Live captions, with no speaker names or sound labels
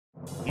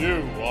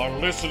You are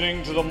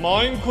listening to the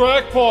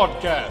Mindcrack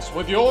Podcast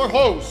with your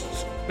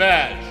hosts,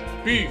 Badge,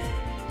 Beef,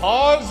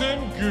 Paz,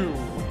 and Goo.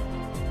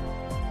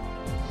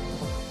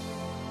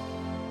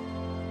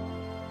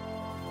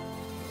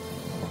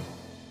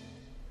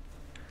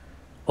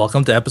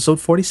 Welcome to episode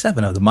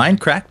 47 of the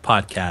Mindcrack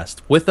Podcast.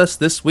 With us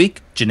this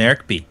week,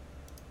 Generic B.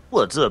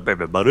 What's up,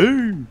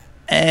 everybody?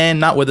 And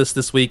not with us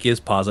this week is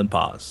Paz and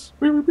Paz.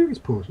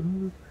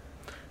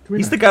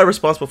 He's the guy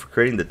responsible for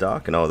creating the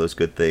doc and all those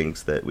good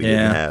things that we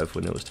didn't have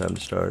when it was time to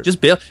start. Just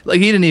Bill,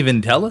 like he didn't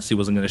even tell us he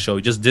wasn't going to show.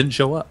 He just didn't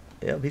show up.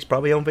 Yeah, he's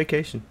probably on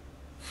vacation.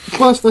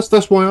 Well,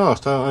 that's why I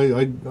asked.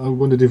 I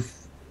wondered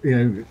if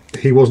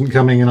he wasn't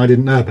coming and I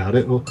didn't know about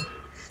it. Or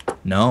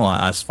No,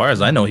 as far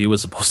as I know, he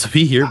was supposed to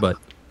be here, but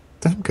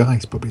damn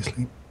guy's probably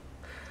asleep.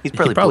 He's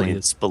probably playing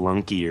is.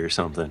 Spelunky or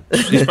something.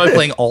 He's probably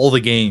playing all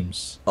the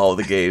games. All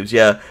the games,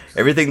 yeah.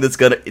 Everything that's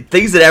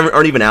things that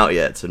aren't even out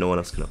yet, so no one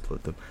else can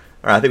upload them.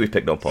 All right, I think we've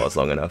picked on pause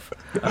long enough.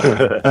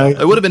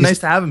 It would have been nice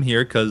to have him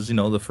here because,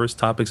 the first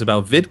topic's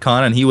about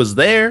VidCon and he was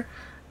there.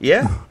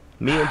 Yeah,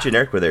 me and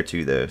Generic were there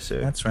too, though. So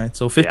That's right.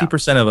 So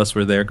 50% of us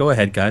were there. Go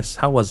ahead, guys.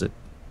 How was it?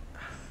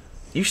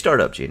 You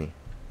start up, Jeannie.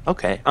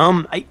 Okay.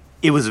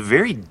 It was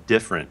very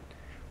different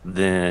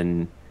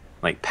than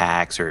like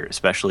PAX or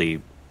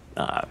especially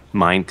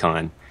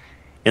Minecon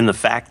in the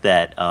fact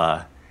that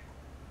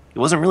it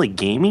wasn't really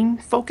gaming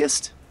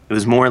focused. It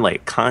was more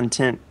like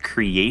content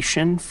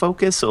creation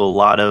focused. So a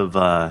lot of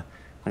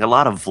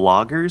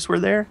vloggers were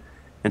there,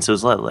 and so it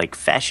was a lot of, like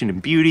fashion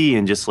and beauty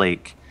and just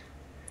like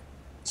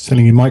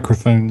Selling you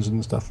microphones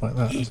and stuff like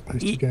that as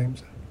opposed to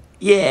games.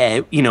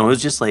 Yeah, it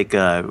was just like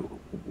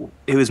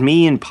it was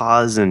me and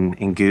Paz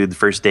and Good the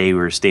first day we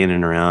were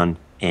standing around,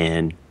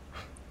 and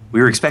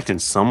we were expecting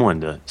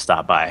someone to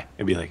stop by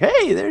and be like,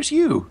 "Hey, there's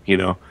you,"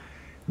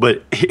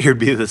 But it'd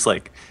be this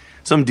like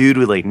some dude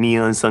with like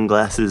neon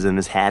sunglasses and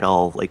his hat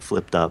all like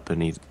flipped up,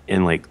 and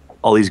like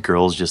all these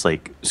girls just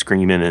like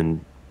screaming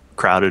and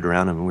crowded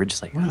around him, and we're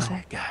just like, "Who's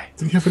that guy?"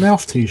 Did he have an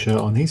Alf t-shirt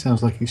on? He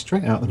sounds like he's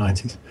straight out of the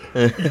 90s.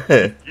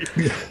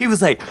 He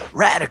was like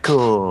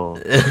radical.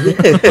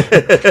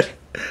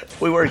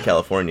 We were in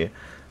California.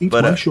 Eat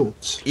my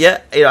shorts.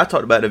 Yeah, I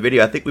talked about it in a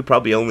video. I think we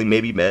probably only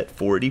maybe met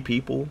 40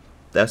 people.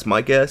 That's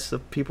my guess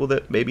of people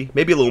that maybe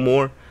a little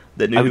more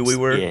that knew who we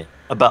were. Yeah,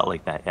 about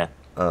like that. Yeah.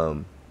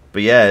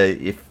 But yeah,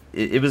 if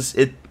it was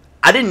it,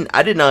 I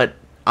did not.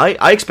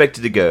 I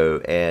expected to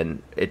go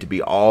and it to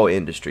be all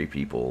industry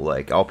people,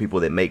 like all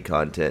people that make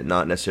content,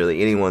 not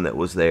necessarily anyone that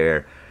was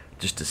there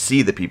just to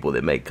see the people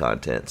that make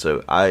content.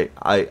 So I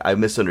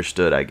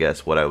misunderstood, I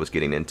guess, what I was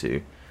getting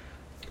into.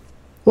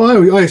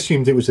 Well, I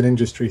assumed it was an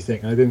industry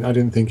thing. I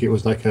didn't think it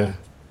was like a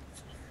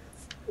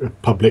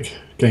public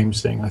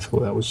games thing. I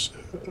thought that was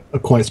a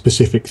quite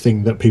specific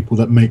thing that people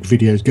that make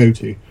videos go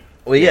to.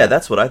 Well, yeah,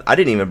 that's what I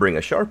didn't even bring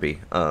a Sharpie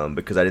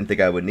because I didn't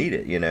think I would need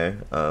it,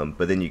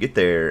 But then you get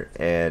there,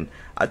 and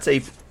I'd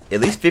say at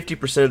least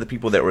 50% of the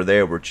people that were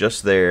there were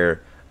just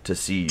there to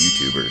see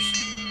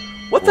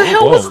YouTubers. What the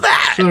hell was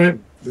that? Sorry,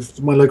 this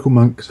is my local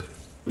monks.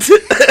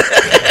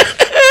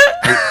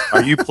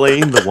 Are you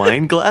playing the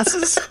wine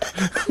glasses?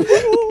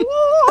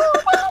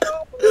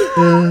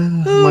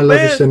 My love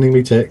is sending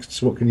me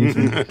texts. What can you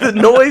do? The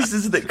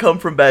noises that come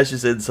from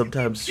Bash's End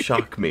sometimes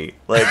shock me.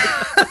 Like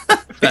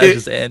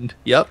Badge's End.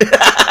 Yep. Yeah,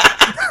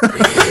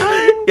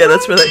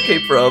 that's where that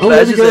came from. Oh,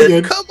 Bash's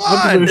End. Come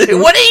on.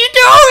 What are you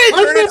doing?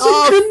 I'm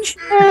not in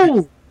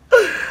control.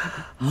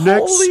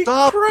 Holy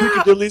Stop crap.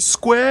 Piccadilly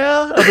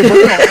Square.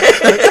 Everybody else,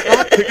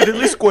 stop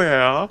Piccadilly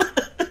Square.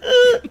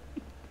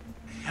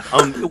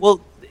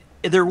 Well,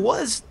 there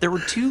were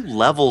two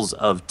levels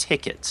of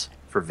tickets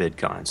for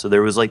VidCon. So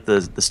there was like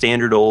the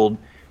standard old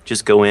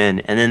just go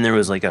in, and then there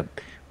was like what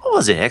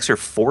was it, extra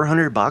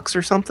 $400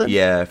 or something?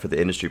 Yeah, for the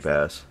industry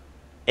pass.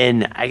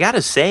 And I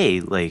gotta say,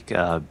 like,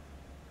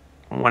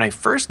 when I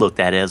first looked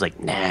at it, I was like,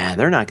 nah,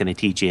 they're not going to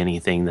teach you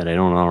anything that I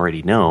don't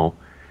already know.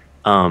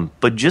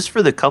 But just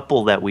for the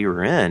couple that we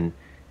were in,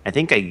 I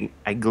think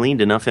I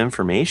gleaned enough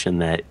information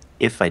that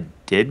if I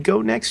did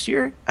go next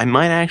year, I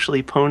might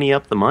actually pony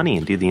up the money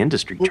and do the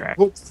industry track.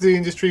 What did the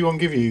industry one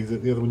give you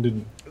that the other one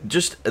didn't?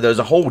 Just there's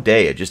a whole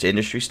day of just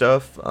industry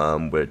stuff,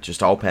 with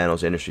just all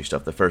panels, industry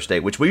stuff. The first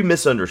day, which we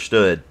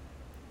misunderstood.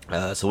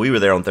 So we were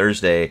there on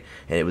Thursday,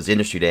 and it was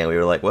industry day, and we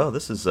were like, "Well,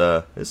 this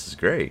is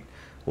great.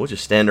 We'll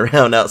just stand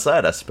around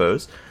outside, I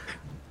suppose."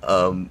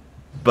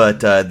 But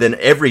then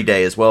every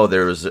day as well,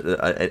 there was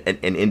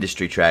an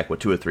industry track with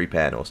 2 or 3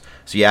 panels.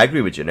 So yeah, I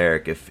agree with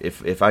Generic.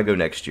 If I go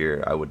next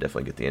year, I would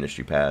definitely get the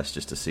industry pass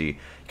just to see,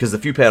 because the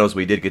few panels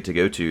we did get to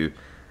go to,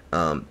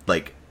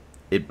 like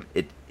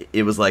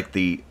it was like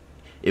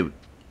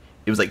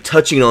it was like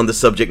touching on the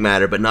subject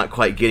matter, but not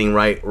quite getting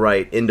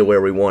right into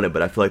where we wanted.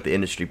 But I feel like the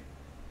industry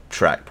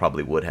track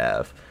probably would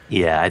have.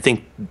 Yeah, I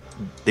think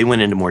they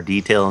went into more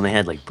detail, and they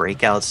had like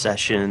breakout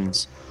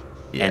sessions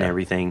and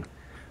everything.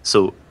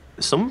 So,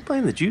 is someone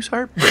playing the Juice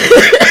Harp?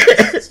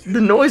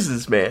 The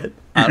noises, man.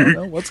 I don't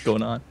know what's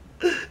going on.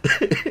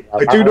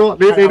 I do not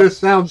live in a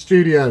sound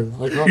studio.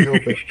 I can't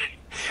help it.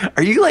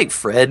 Are you like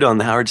Fred on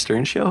the Howard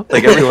Stern show?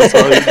 Like every once in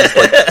a while you just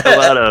like come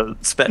out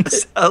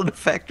sound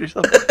effect or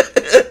something.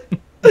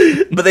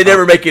 But they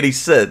never make any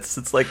sense.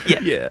 It's like,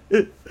 Yeah.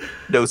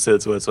 No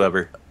sense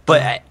whatsoever.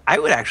 But I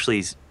would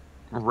actually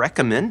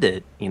recommend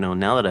it,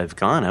 now that I've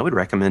gone, I would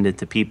recommend it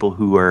to people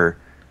who are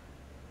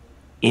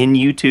in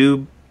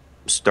YouTube,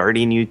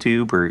 starting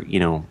YouTube,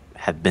 or,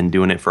 have been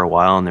doing it for a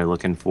while and they're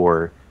looking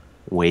for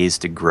ways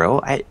to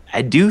grow.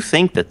 I do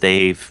think that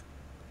it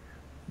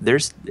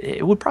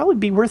would probably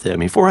be worth it. I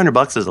mean,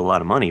 $400 is a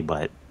lot of money,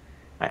 but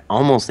I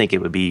almost think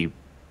it would be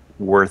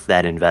worth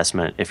that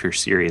investment if you're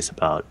serious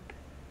about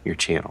your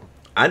channel.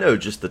 I know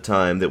just the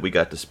time that we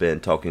got to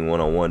spend talking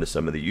one-on-one to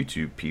some of the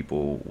YouTube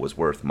people was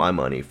worth my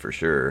money for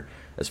sure.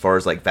 As far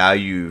as like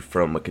value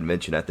from a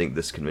convention, I think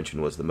this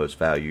convention was the most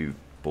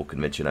valuable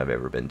convention I've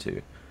ever been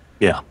to.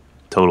 Yeah,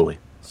 totally.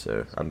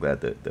 So I'm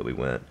glad that we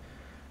went.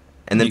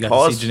 And then you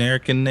got to see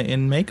Generic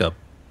in makeup.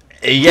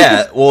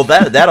 Yeah, well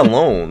that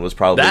alone was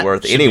probably That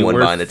worth should be anyone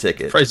worth buying a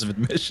ticket. Price of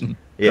admission.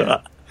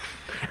 Yeah.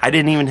 I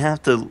didn't even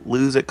have to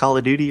lose at Call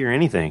of Duty or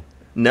anything.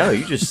 No,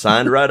 you just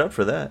signed right up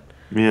for that.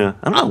 Yeah,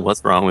 I don't know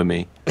what's wrong with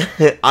me.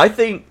 I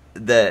think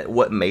that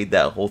what made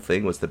that whole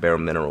thing was the Barrel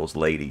Minerals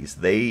ladies.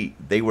 They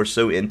were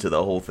so into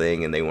the whole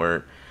thing, and they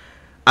weren't.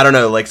 I don't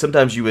know. Like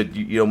sometimes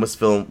you almost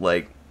feel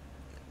like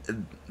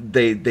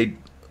they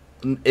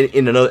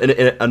in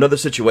another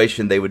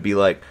situation they would be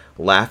like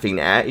laughing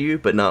at you,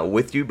 but not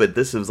with you. But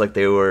this was like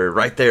they were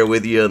right there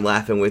with you and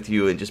laughing with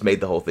you, and just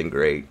made the whole thing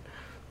great.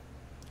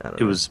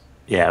 It was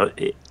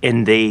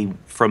and they,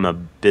 from a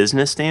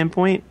business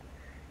standpoint,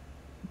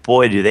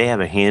 boy, do they have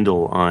a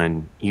handle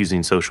on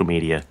using social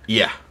media.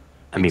 Yeah.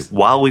 I mean,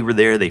 while we were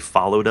there, they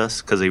followed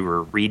us because they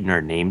were reading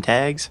our name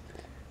tags,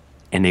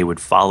 and they would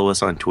follow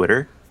us on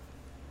Twitter,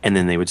 and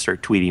then they would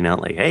start tweeting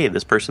out like, "Hey,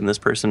 this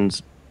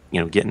person's,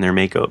 getting their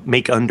make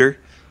under."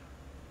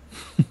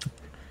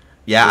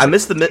 Yeah, I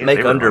missed the make they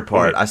were under on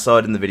part. point. I saw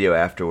it in the video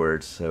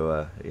afterwards,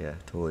 so yeah,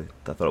 totally.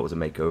 I thought it was a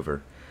makeover.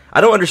 I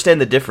don't understand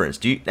the difference.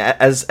 Do you,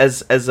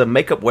 as a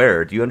makeup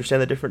wearer, do you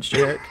understand the difference,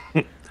 Jarek?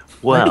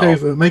 Well,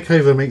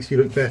 Makeover makes you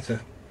look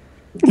better.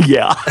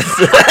 yeah.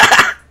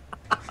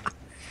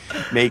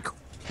 make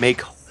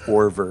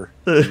Horver.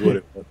 Is what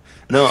it was.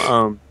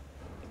 No,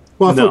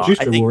 Well, I No, thought I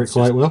Justo think wore it it's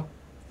quite just- well.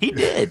 he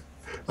did.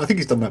 I think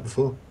he's done that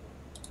before.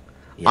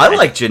 Yeah, I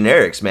like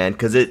generics, man,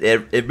 because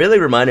it really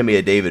reminded me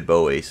of David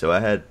Bowie. So I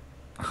don't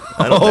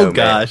know, Oh man.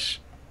 gosh.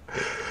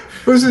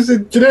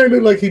 Generic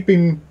looked like he'd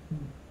been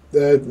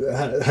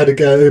had a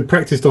go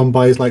practiced on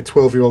by his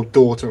 12-year-old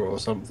daughter or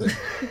something.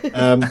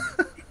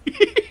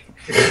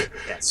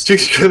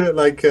 Just kind of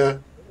like,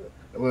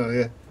 well,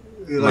 yeah,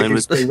 like Mine he's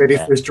was- getting ready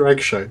for his drag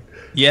show.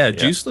 Yeah,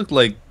 Juice looked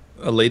like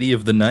a lady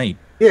of the night.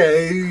 Yeah,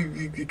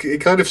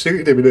 it kind of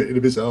suited him in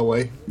a bizarre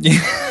way.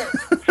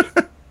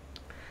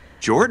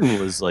 Jordan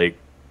was like,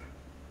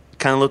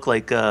 kind of looked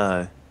like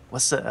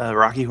what's the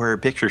Rocky Horror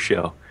Picture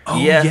Show? Oh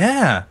Yeah.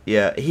 yeah.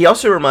 Yeah, he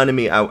also reminded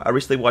me. I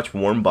recently watched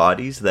Warm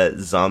Bodies, that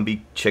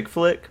zombie chick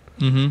flick,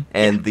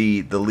 and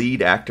the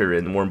lead actor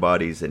in Warm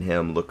Bodies and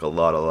him look a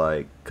lot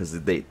alike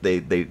because they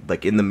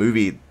like in the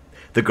movie,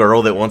 the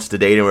girl that wants to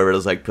date him, whatever,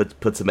 like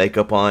puts some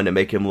makeup on to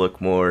make him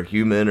look more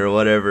human or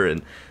whatever,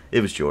 and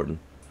it was Jordan.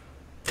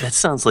 That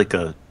sounds like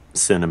a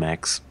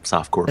Cinemax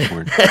softcore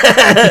porn.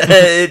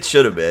 It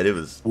should have been. It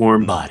was.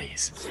 Warm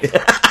Bodies.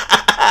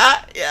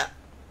 Yeah.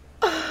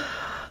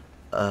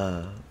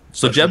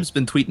 So Jeb's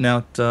been tweeting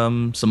out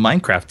some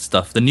Minecraft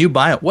stuff. The new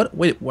bio. What?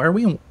 Wait, where are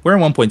we? We're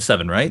in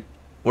 1.7, right?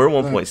 We're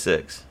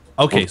 1.6.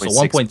 Okay, so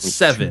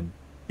 1.7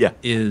 Yeah.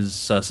 is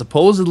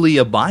supposedly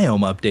a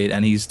biome update,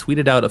 and he's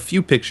tweeted out a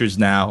few pictures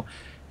now,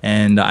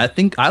 and I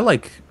think I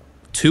like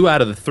 2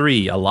 out of the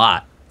 3 a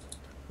lot.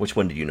 Which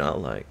one do you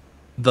not like?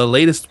 The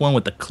latest one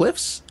with the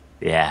cliffs,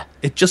 Yeah.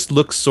 it just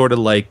looks sort of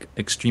like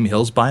Extreme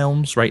Hills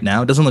biomes right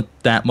now. It doesn't look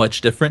that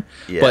much different,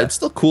 Yeah. but it's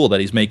still cool that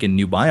he's making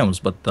new biomes.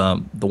 But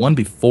the one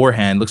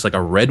beforehand looks like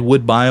a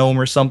redwood biome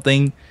or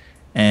something,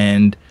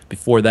 and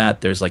before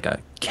that there's like a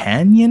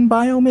canyon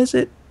biome, is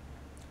it?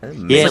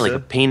 Yeah, like a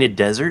painted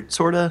desert,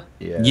 sort of.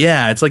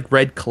 Yeah, it's like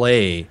red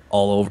clay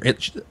all over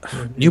it.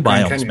 New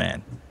Grand biomes, Canyon.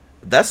 man.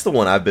 That's the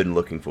one I've been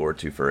looking forward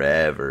to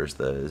forever. Is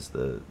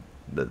the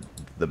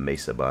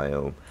mesa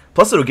biome.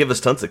 Plus, it'll give us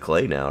tons of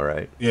clay now,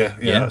 right? Yeah,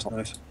 Yeah. that's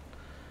nice.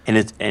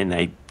 And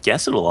I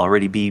guess it'll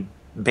already be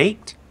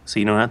baked, so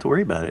you don't have to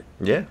worry about it.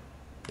 Yeah.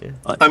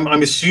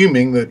 I'm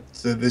assuming that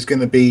there's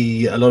going to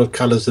be a lot of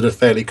colours that are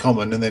fairly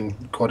common, and then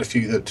quite a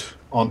few that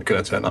aren't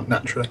going to turn up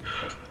naturally.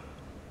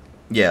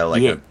 Yeah,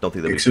 like Yeah. I don't think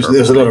there'll be Because purple.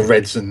 there's a lot of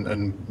reds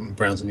and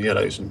browns and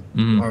yellows and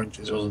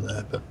oranges, wasn't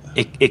there? But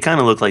It kind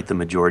of looked like the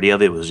majority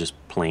of it was just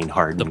plain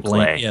hardened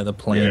clay. Yeah, the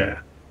plain.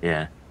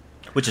 Yeah.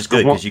 Which is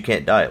good because you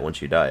can't dye it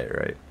once you dye it,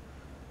 right?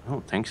 I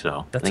don't think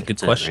so. That's I think a good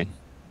it's it, question. right?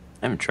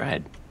 I haven't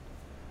tried.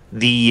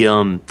 The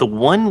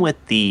one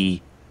with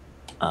the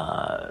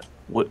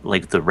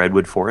like the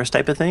redwood forest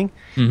type of thing.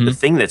 The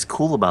thing that's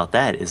cool about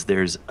that is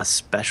there's a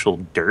special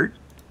dirt,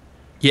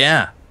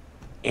 Yeah.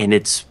 and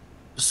it's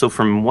so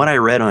from what I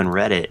read on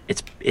Reddit,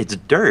 it's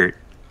dirt,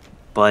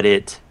 but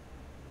it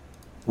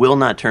will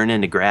not turn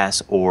into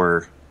grass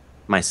or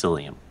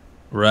mycelium.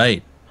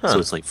 Right. so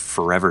it's like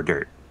forever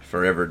dirt.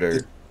 Forever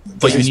dirt.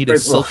 But you Does it need a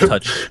spread well? silk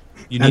touch.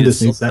 You need a Anders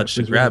silk needs that touch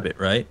to as grab well. it,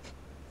 right?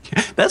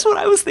 That's what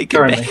I was thinking,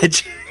 Currently.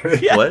 Badge.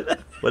 Yeah, What?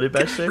 What did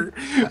Bash say?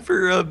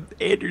 for Anders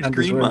Anders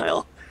Green Road.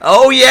 Mile.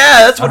 Oh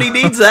yeah, that's what he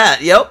needs.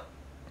 That. Yep.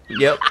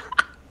 Yep.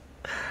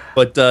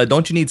 But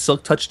don't you need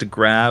silk touch to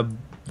grab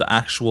the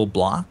actual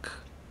block?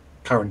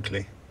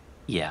 Currently.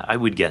 Yeah, I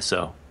would guess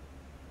so.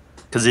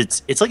 Because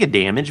it's like a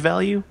damage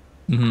value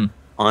Mm-hmm.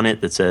 on it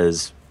that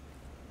says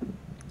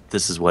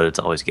this is what it's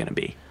always going to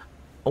be.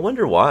 I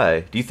wonder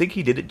why. Do you think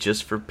he did it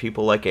just for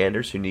people like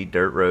Anders who need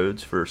dirt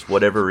roads for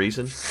whatever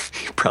reason?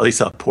 You probably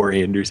saw poor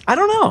Anders. I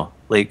don't know.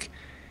 Like,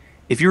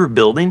 if you were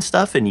building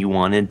stuff and you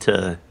wanted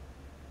to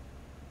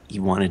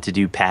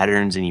do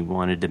patterns and you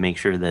wanted to make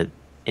sure that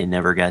it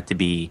never got to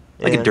be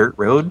like Yeah. a dirt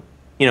road.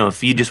 You know,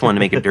 if you just wanted to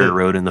make a dirt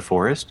road in the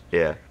forest,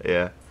 Yeah.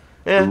 Yeah.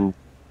 Yeah.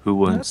 who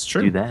would That's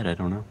true. do that? I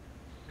don't know.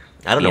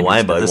 I don't know why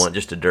Anders anybody does. want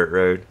just a dirt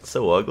road. It's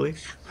so ugly.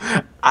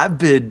 I've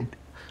been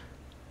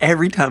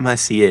every time I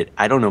see it.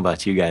 I don't know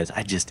about you guys.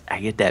 I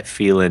get that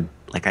feeling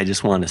like I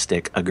just want to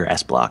stick a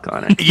grass block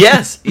on it.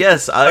 Yes,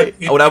 yes.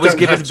 You When I was don't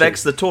giving have to.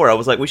 Vex the tour, I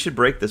was like, we should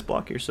break this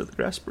block here so the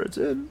grass spreads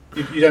in.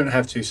 You don't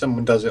have to.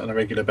 Someone does it on a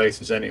regular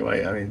basis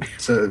anyway. I mean,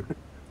 so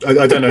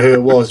I don't know who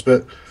it was,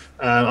 but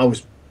I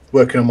was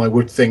working on my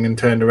wood thing and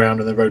turned around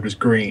and the road was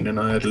green, and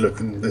I had a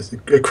look and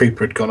a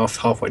creeper had gone off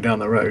halfway down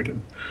the road.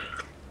 And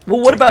Well,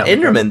 what about Check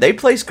that one Enderman? They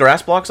place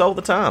grass blocks all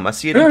the time. I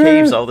see it in Yeah.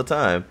 caves all the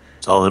time.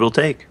 It's all it'll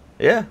take.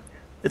 Yeah,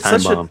 it's Time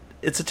such bomb.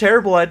 it's a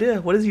terrible idea.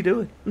 What is he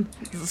doing?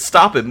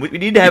 Stop him. We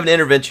need to have an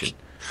intervention.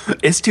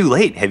 It's too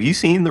late. Have you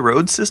seen the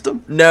road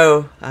system?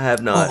 No, I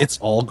have not. It's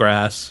all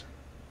grass.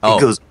 Oh.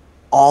 It goes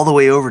all the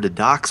way over to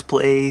Doc's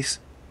place.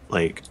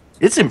 Like,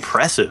 it's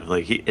impressive.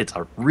 Like, it's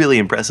a really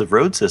impressive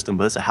road system,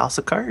 but it's a house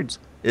of cards.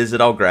 Is it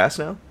all grass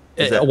now?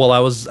 Is that- Well, I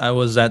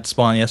was at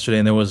Spawn yesterday,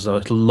 and there was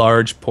a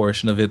large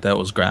portion of it that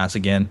was grass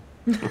again.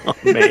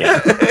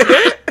 Man.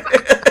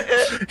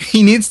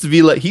 He needs to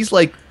be he's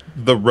like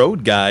the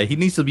road guy. He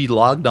needs to be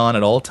logged on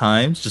at all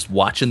times, just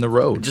watching the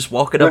road. just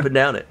walking up and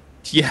down it.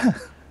 Yeah,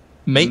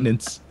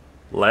 maintenance.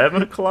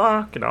 11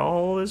 o'clock and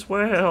all is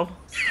well.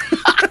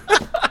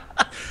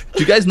 Did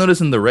you guys notice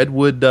in the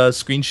Redwood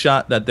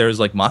screenshot that there's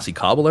like mossy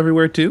cobble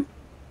everywhere too?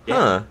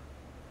 Huh?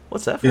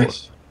 What's that for? yes.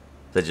 Is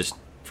that just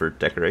for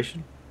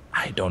decoration?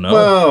 I don't know.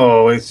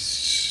 Well,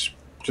 it's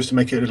just to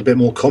make it a little bit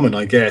more common,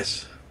 I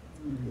guess.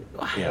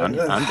 Yeah, I'm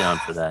down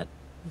for that.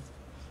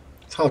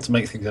 It's hard to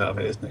make things out of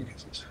it, isn't it?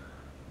 'Cause it's-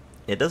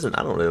 It doesn't.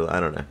 I don't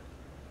know.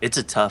 It's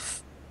a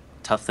tough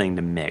thing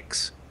to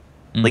mix.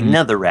 Mm-hmm. Like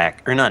netherrack,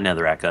 or not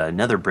netherrack,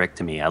 nether brick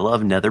to me. I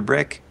love nether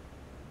brick,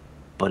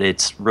 but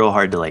it's real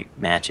hard to like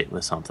match it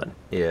with something.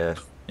 Yeah.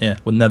 Yeah,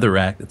 with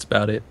netherrack, that's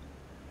about it.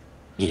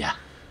 Yeah.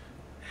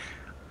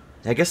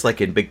 I guess like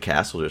in big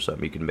castles or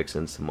something, you can mix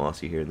in some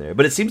mossy here and there.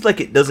 But it seems like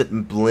it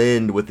doesn't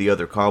blend with the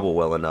other cobble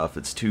well enough.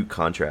 It's too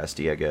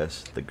contrasty, I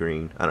guess. The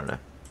green. I don't know.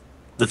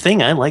 The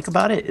thing I like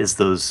about it is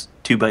those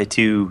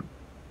 2x2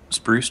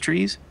 spruce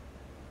trees.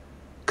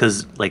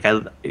 Because like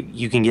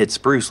you can get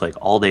spruce like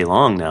all day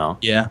long now,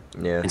 Yeah.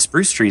 Yeah. and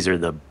spruce trees are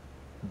the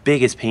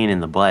biggest pain in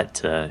the butt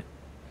to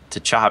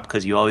chop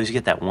because you always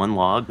get that one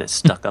log that's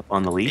stuck up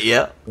on the leaf.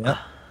 Yeah. Yeah.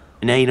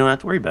 And now you don't have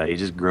to worry about it. You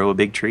just grow a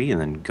big tree and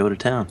then go to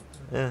town.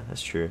 Yeah,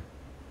 that's true.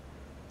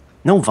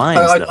 No vines.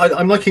 though.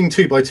 I'm liking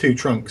 2x2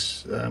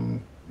 trunks,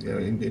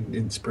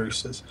 in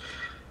spruces.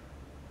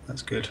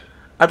 That's good.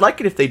 I'd like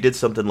it if they did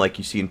something like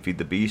you see in Feed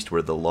the Beast,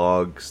 where the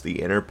logs,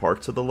 the inner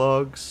parts of the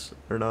logs,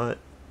 are not.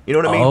 You know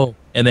what I mean? Oh,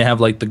 and they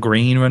have like the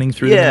grain running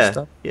through them and yeah.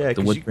 stuff. Yeah. The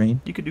 'cause wood you,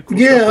 grain. You could do cool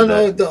Yeah, stuff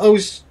with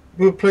that.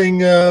 we were playing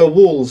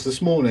Walls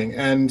this morning,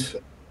 and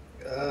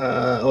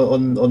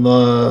on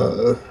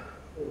the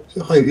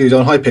it was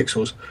on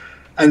Hypixels,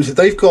 and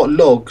they've got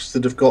logs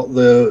that have got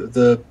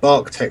the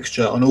bark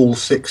texture on all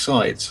 6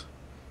 sides.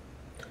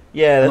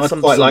 Yeah, And that's I'd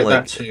some quite like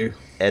like that too.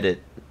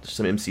 edit,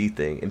 some MC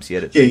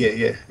edit.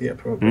 Yeah,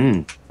 probably.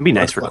 It'd be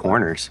nice That's for like that.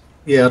 corners.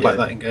 Yeah, I'd like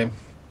Yeah. that in game.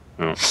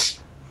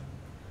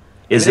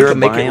 Is Maybe there they a could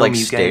make biome it like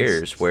you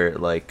stairs, guys? where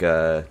it, like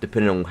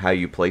depending on how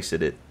you place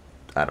it,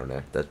 I don't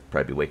know. That'd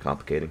probably be way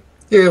complicated.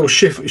 Yeah, or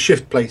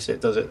shift place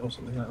it, does it, or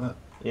something like that.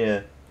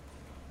 Yeah.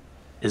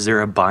 Is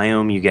there a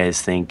biome you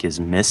guys think is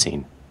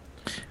missing?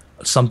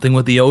 Something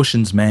with the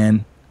oceans,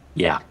 man.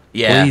 Yeah.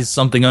 Yeah. Please,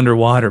 something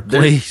underwater,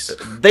 please.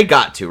 They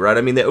got to, right?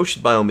 I mean, the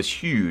ocean biome is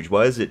huge.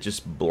 Why is it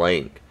just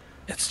blank?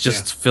 It's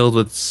just filled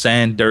with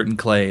sand, dirt, and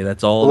clay.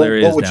 That's all What, there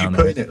is what would you down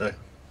put there. in it though?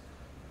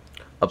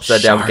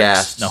 Upside down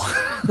Sharks. gas. No.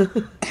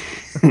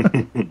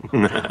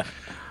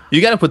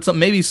 You got to put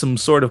maybe some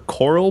sort of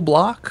coral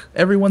block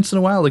every once in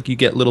a while. Like you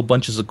get little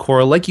bunches of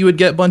coral, like you would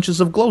get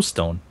bunches of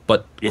glowstone,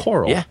 but Yeah.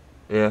 coral. Yeah.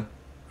 Yeah.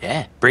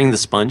 Yeah. Bring the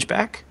sponge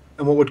back.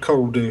 And what would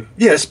coral do?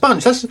 Yeah,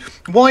 sponge. That's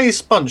why is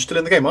sponge still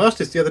in the game? I asked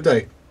this the other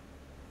day.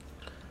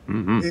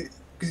 Mm-hmm.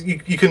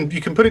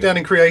 You can put it down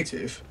in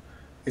creative.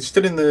 It's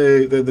still in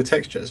the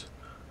textures.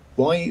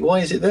 Why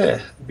is it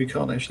there? We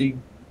can't actually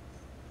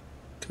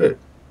do it.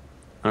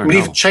 I I don't mean,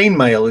 know. even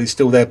chainmail is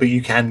still there, but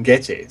you can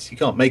get it. You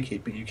can't make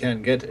it, but you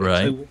can get it.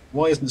 Right. So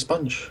why isn't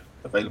sponge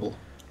available?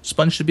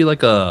 Sponge should be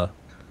like a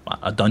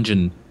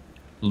dungeon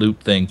loot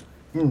thing.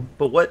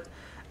 But what?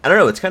 I don't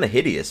know. It's kind of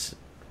hideous.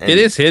 And It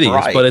is hideous,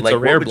 bright. but it's like, a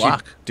rare what would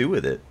block. You do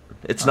with it?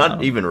 It's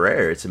not even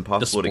rare. It's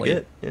impossible Display to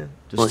it. get. Yeah,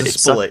 just Well, it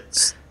display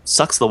it.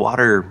 sucks the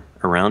water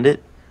around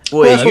it.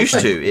 Well, Well, it used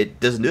okay. to. It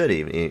doesn't do it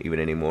even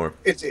anymore.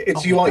 It's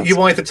you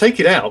either take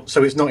it out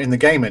so it's not in the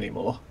game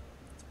anymore,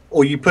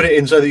 or you put it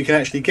in so that you can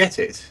actually get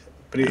it.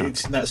 But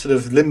it's in that sort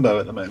of limbo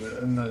at the moment,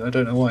 and I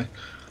don't know why.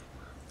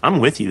 I'm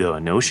with you though.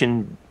 An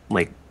ocean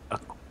like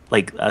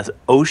a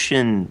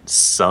ocean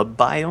sub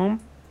biome.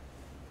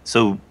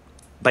 So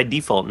by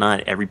default, not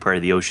every part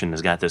of the ocean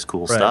has got this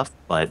cool Right. stuff,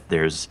 but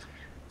there's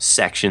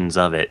sections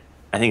of it.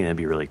 I think that'd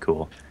be really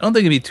cool. I don't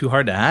think it'd be too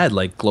hard to add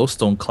like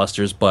glowstone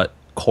clusters, but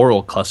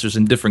coral clusters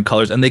in different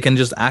colors, and they can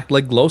just act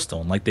like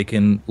glowstone. Like they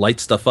can light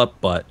stuff up,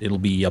 but it'll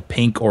be a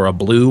pink or a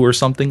blue or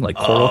something like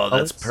coral. Oh,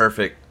 that's colors.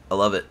 perfect. I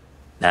love it.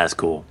 That's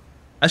cool.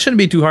 That shouldn't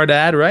be too hard to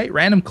add, right?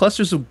 Random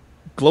clusters of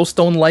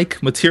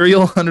glowstone-like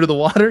material under the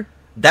water.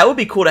 That would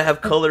be cool to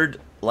have colored.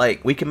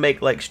 Like we can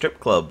make like strip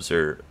clubs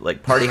or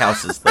like party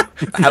houses. Like,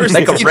 have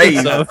make a rave,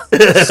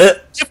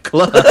 Strip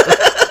club.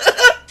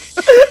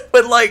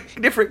 but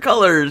like different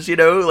colors. You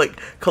know, like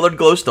colored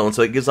glowstone,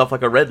 so it gives off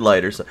like a red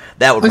light or something.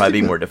 That would I probably think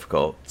be that- more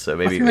difficult. So I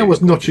maybe think that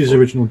was Notch's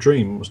original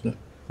dream, wasn't it?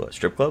 what,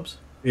 strip clubs.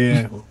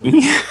 Yeah.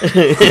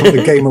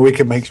 The game where we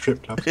can make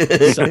strip clubs. For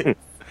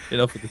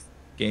this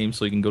game,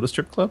 so you can go to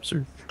strip clubs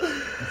or.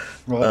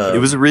 Right. It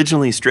was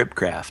originally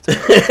Stripcraft.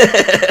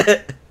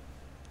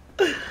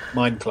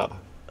 Mind Club.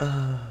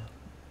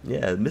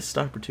 Yeah, missed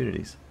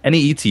opportunities.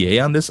 Any ETA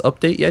on this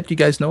update yet? You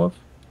guys know of?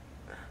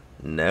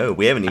 No,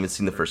 we haven't even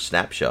seen the first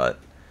snapshot.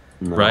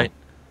 No. Right.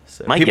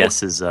 So My people-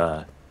 guess is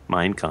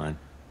Minecon.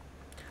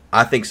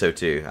 I think so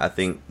too. I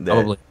think that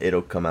Probably.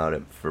 it'll come out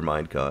for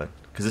Minecon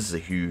because this is a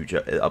huge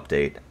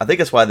update. I think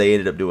that's why they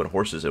ended up doing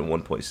horses in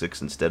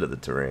 1.6 instead of the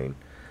terrain,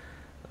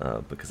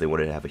 because they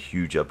wanted to have a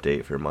huge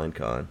update for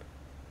Minecon.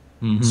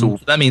 So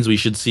that means we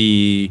should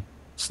see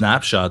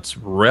snapshots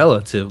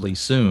relatively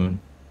soon.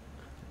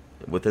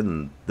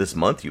 Within this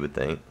month, you would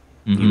think.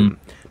 Mhm.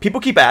 People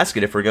keep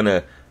asking if we're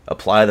gonna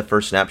apply the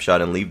first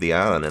snapshot and leave the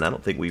island, and I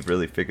don't think we've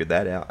really figured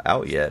that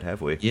out yet,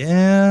 have we?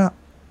 Yeah.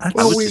 I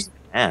Well, was we- just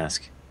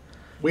ask.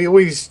 We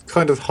always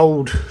kind of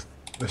hold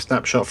the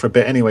snapshot for a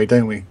bit anyway,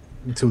 don't we?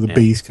 Until the Yeah.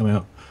 bees come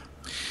out.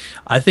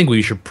 I think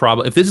we should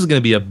probably, if this is going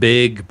to be a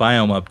big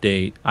biome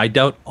update, I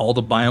doubt all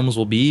the biomes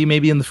will be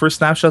maybe in the first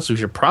snapshot, so we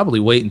should probably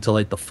wait until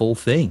like the full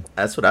thing.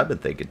 That's what I've been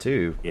thinking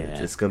too. Yeah,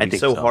 It's gonna I be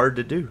think so so. hard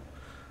to do.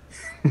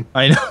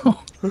 I know.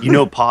 You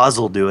know, Paws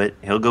will do it.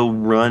 He'll go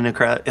run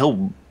across.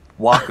 He'll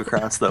walk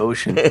across the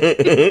ocean,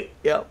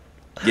 Yep.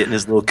 get in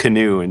his little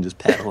canoe, and just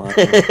paddle on.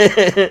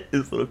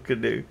 His little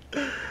canoe.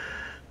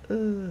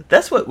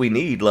 That's what we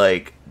need.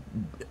 Like,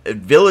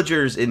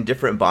 villagers in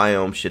different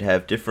biomes should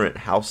have different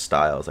house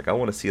styles. Like, I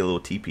want to see a little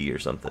teepee or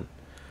something.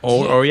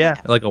 Or yeah,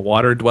 like a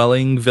water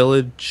dwelling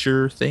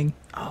villager thing.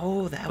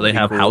 Oh, that Where would they be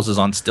have cool. houses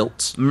on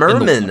stilts. in the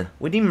Merman.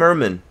 We need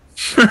merman.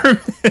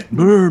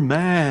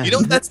 Merman. You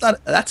know,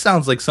 that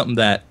sounds like something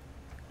that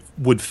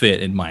would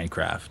fit in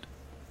Minecraft.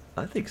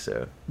 I think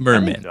so.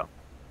 Merman. So.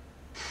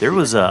 There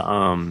was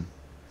a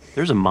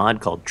there's a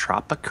mod called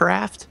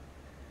Tropicraft,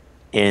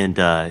 and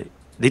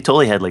they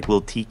totally had like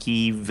little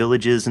tiki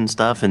villages and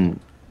stuff, and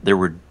there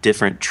were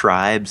different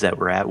tribes that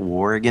were at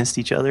war against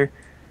each other.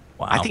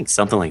 Wow. I think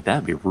something like that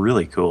would be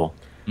really cool.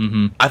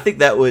 I think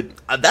that would.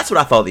 That's what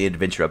I thought the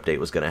adventure update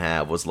was going to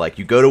have. Was like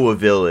you go to a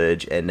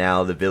village and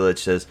now the village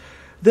says,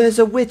 "There's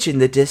a witch in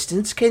the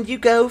distance. Can you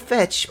go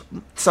fetch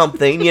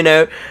something? You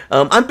know,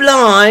 I'm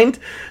blind."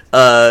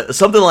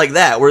 Something like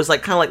that, where it's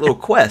like kind of like little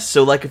quests.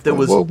 So like if there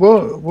was,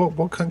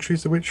 What country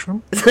is the witch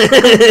from?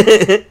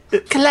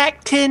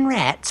 Collect 10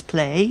 rats,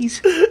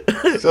 please.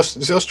 Is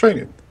it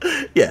Australian?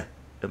 yeah,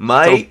 it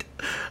might.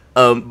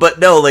 But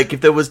no, like if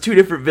there was two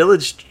different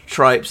village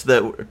tribes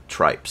that were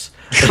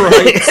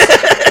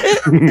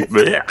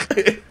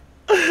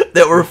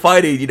that were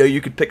fighting, you know,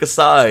 you could pick a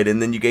side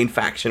and then you gain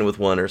faction with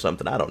one or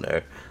something. I don't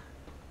know.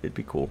 It'd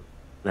be cool.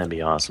 That'd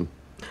be awesome.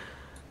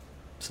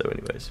 So,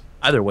 anyways,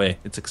 Either way,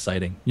 it's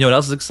exciting. You know what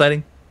else is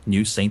exciting?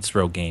 New Saints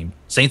Row game.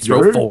 Saints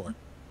Row 4.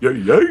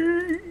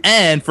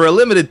 And for a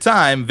limited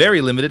time,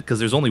 very limited because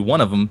there's only one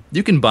of them,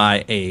 you can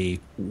buy a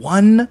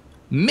 $1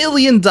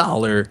 million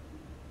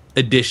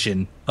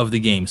edition of the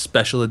game,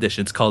 special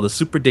edition. It's called the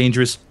Super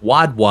Dangerous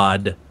Wad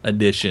Wad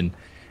edition.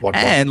 Wad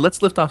Wad. And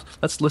let's list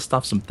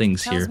off some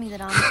things Tells here me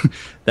that I'm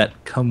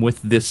that come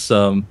with this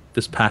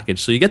this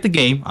package. So you get the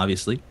game,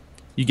 obviously.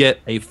 You get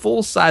a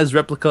full-size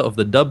replica of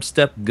the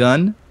dubstep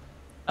gun,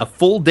 a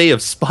full day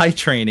of spy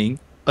training,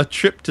 a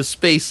trip to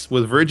space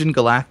with Virgin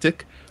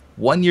Galactic,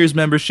 1 year's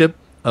membership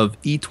of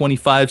E25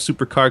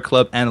 Supercar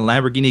Club and a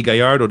Lamborghini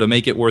Gallardo to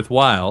make it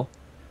worthwhile,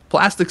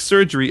 plastic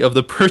surgery of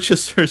the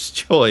purchaser's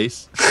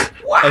choice,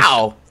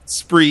 wow.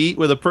 spree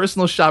with a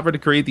personal shopper to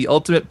create the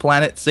ultimate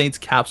Planet Saints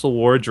capsule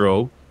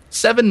wardrobe,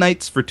 7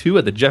 nights for 2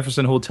 at the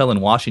Jefferson Hotel in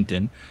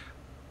Washington,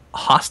 a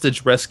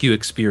hostage rescue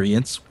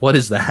experience, what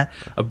is that?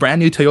 A brand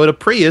new Toyota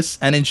Prius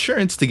and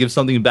insurance to give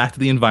something back to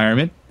the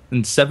environment,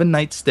 and 7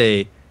 night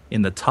stay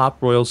in the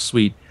top royal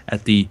suite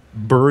at the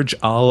Burj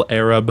Al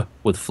Arab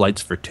with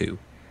flights for two.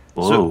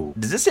 Whoa. So,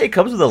 does this say it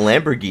comes with a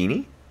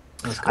Lamborghini?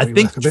 I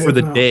think for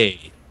the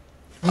day.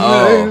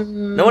 Oh,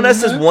 no one else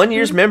says 1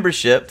 year's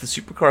membership to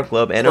Supercar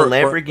Club and a Or-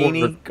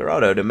 Lamborghini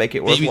Corrado to make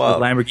it Maybe the worthwhile.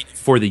 Lamborghini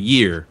for the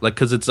year, like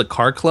because it's a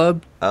car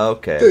club.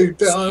 Okay.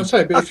 Dude, I'm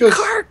saying, but A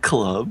car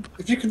club?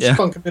 if you can Yeah.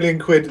 spunk £1 million,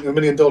 $1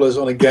 million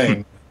on a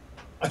game,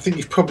 I think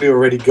you've probably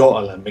already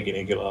got a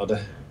Lamborghini Gallardo.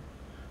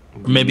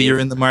 Or maybe you're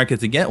in the market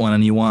to get one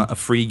and you want a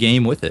free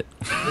game with it.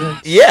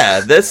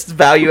 Yeah, that's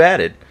value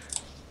added.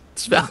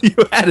 It's value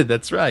added.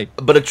 That's right.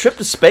 But a trip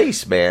to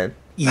space, man.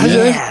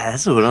 Yeah,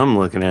 that's what I'm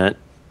looking at.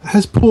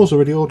 Has Paws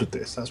already ordered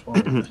this? That's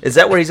why. Is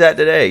that where he's at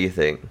today, you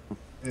think?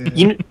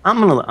 You know,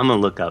 I'm gonna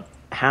look up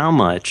how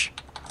much,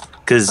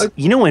 because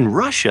you know in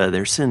Russia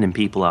they're sending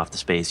people off to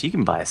space. You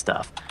can buy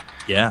stuff.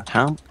 Yeah.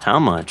 How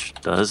much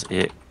does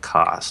it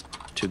cost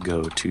to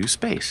go to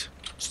space?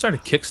 Start a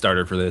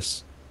Kickstarter for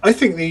this. I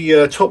think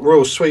the top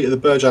royal suite of the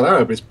Burj Al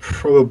Arab is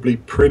probably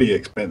pretty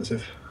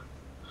expensive.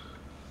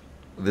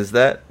 Where's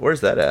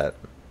that at?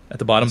 At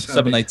the bottom, It's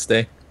 7 be- nights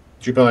stay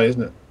Dubai,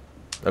 isn't it?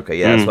 Okay,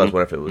 yeah, that's why I was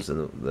wondering if it was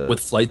in the with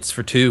flights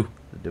for two.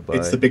 Dubai,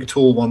 It's the big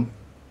tall one.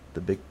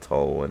 the big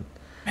tall one.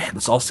 Man,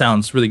 this all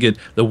sounds really good.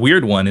 The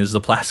weird one is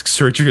the plastic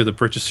surgery of the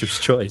purchaser's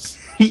choice.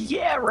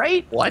 Yeah,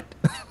 right. What?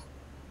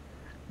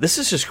 This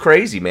is just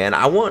crazy, man.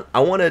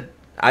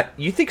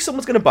 You think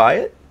someone's gonna buy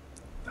it?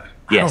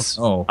 Yes.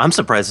 know. I'm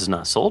surprised it's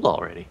not sold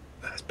already.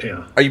 That's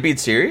PR. Are you being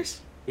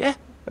serious? Yeah,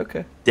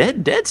 Okay.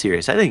 dead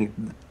serious. I think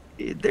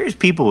there's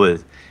people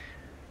with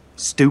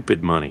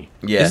stupid money.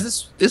 Yeah.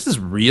 Is this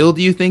real?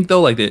 Do you think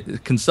though?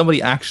 Like, can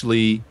somebody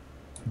actually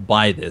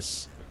buy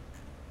this?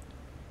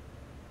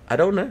 I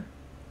don't know.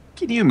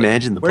 Can you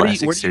imagine the where do you-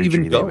 plastic where do you surgery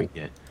even they go? would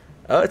get?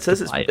 Oh, it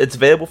says Buy it. it's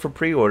available for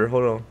pre-order.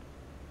 Hold on.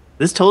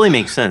 This totally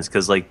makes sense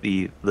because like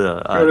the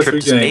Order trip to free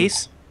game.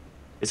 space,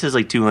 it says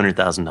like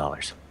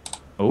 $200,000,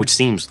 Oh. which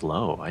seems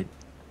low.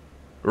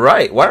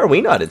 Right. Why are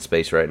we not in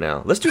space right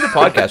now? Let's do the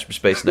podcast for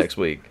space next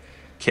week.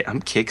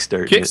 I'm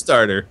kickstarting it.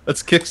 Kickstarter.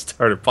 Let's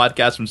Kickstarter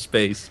podcast from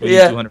space. We need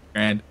Yeah. 200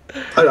 grand.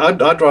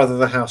 I'd rather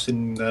the house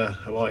in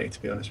Hawaii,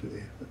 to be honest with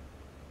you.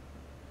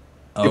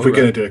 Oh, If we're right.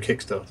 going to do a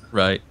Kickstarter.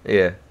 Right.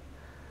 Yeah.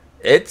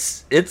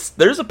 It's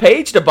there's a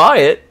page to buy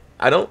it.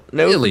 I don't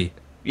know. Really?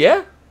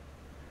 Yeah.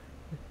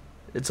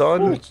 It's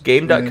on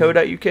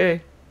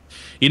game.co.uk.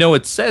 You know,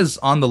 it says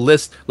on the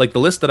list, like the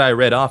list that I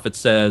read off, it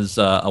says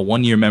a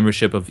 1-year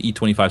membership of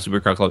E25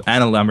 Supercar Club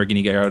and a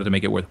Lamborghini Gallardo to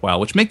make it worthwhile,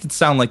 which makes it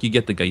sound like you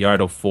get the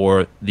Gallardo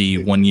for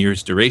the 1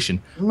 year's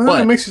duration. No,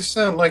 But it makes it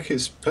sound like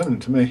it's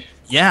permanent to me.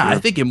 yeah, I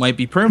think it might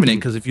be permanent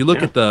because if you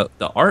look at the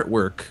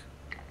artwork,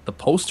 the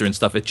poster and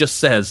stuff, it just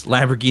says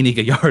Lamborghini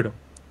Gallardo.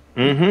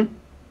 Mm-hmm.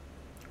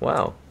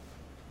 Wow.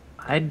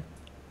 I'd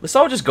Let's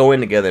all just go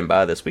in together and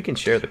buy this. We can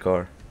share the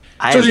car.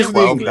 I So have just the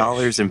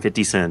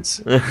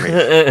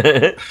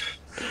 $12.50.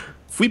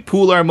 If we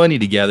pool our money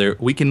together,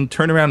 we can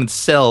turn around and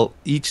sell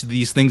each of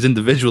these things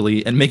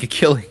individually and make a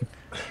killing.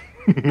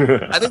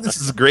 I think this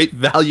is a great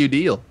value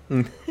deal.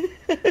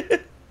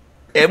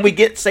 And we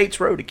get Saints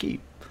Row to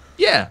keep.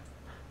 Yeah.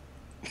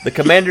 The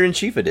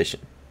Commander-in-Chief edition.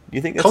 Do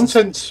you think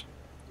that's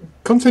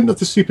Content of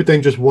the Super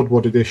Dangerous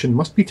WOD edition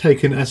must be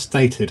taken as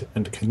stated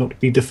and cannot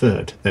be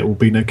deferred. There will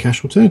be no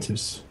cash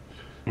alternatives.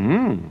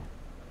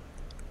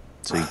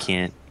 So you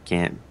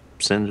can't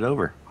send it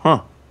over,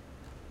 huh?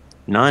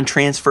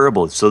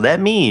 Non-transferable. So that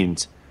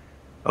means,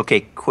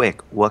 okay,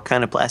 quick. What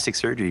kind of plastic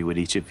surgery would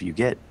each of you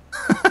get?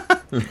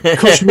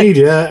 Koch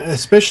Media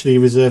especially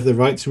reserve the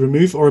right to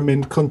remove or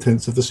amend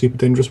contents of the Super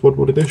Dangerous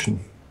WOD edition.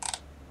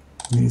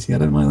 Easy, I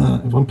don't like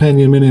that. If I'm paying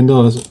you $1 million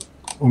or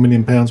 £1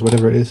 million,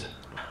 whatever it is.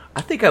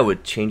 I think I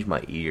would change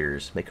my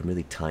ears, make them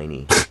really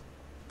tiny.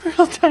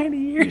 Real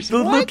tiny ears.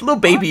 Little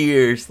baby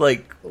ears,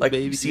 like you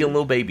baby see on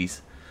little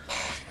babies.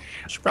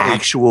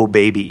 Actual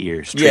baby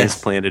ears Yes.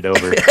 transplanted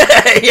over.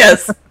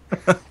 Yes.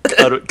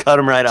 cut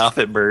them right off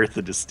at birth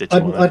and just stitch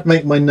them on. I'd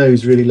make my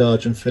nose really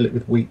large and fill it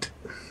with wheat.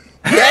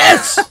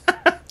 Yes.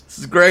 This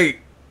is great.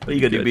 What are you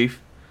gonna do, Good.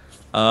 Beef?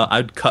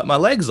 I'd cut my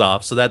legs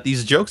off so that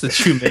these jokes that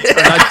you make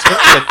are not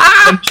jokes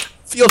and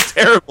feel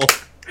terrible.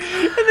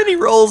 And then he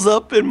rolls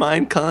up in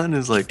Minecon and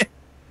is like,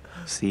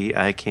 see,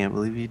 I can't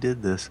believe you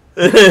did this.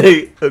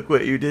 Look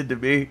what you did to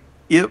me.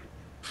 Yep.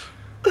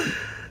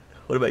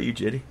 What about you,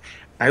 Jenny?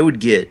 I would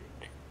get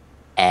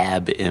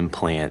ab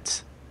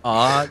implants.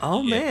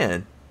 Oh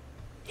man.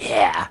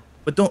 Yeah.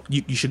 But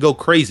you should go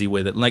crazy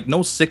with it. Like no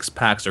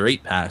 6-packs or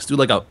 8-packs. Do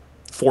like a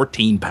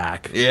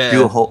 14-pack. Yeah.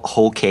 Do a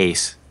whole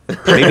case.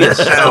 Maybe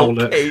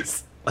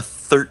Case. a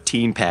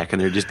 13-pack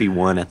and there'd just be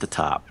one at the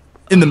top.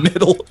 In the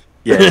middle.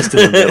 Yeah, just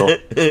in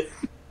the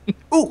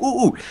middle.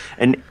 Ooh.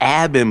 An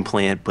ab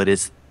implant, but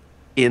it's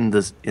in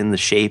the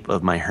shape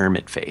of my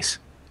hermit face.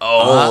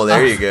 Oh,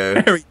 there you go.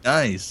 Very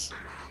nice.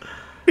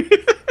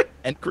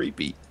 And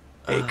creepy.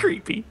 Hey,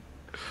 creepy.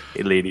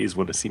 Hey, ladies,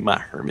 want to see my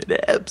hermit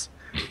abs?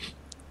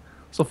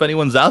 So if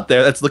anyone's out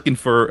there that's looking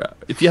for,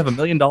 if you have $1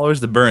 million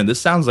to burn, this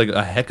sounds like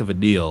a heck of a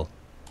deal.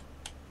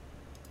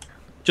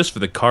 Just for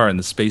the car and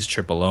the space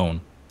trip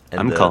alone. And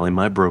I'm calling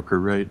my broker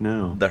right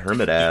now. the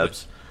hermit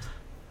abs.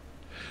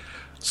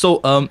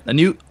 So, a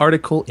new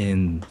article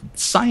in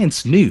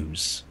Science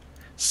News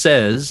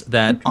says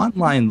that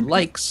online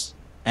likes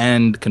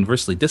and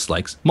conversely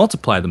dislikes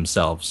multiply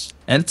themselves.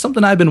 And it's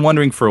something I've been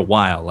wondering for a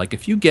while. Like,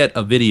 if you get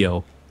a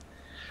video,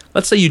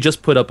 let's say you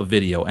just put up a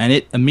video and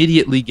it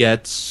immediately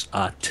gets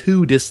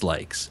 2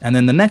 dislikes, and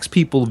then the next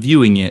people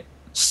viewing it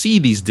see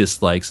these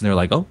dislikes and they're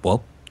like, oh,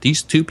 well,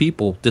 these 2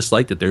 people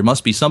disliked it. There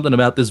must be something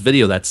about this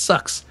video that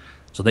sucks.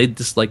 So they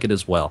dislike it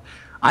as well.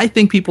 I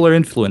think people are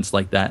influenced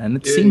like that, and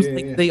it seems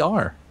like they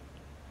are.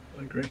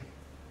 I agree.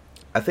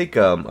 I think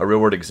a real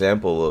world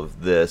example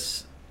of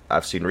this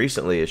I've seen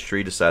recently is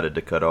Shree decided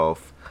to cut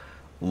off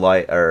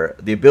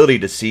the ability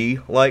to see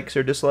likes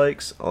or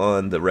dislikes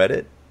on the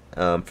Reddit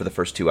for the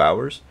first 2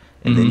 hours,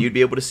 and then you'd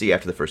be able to see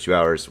after the first 2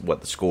 hours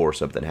what the score or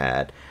something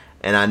had.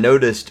 And I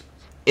noticed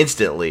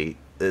instantly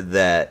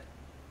that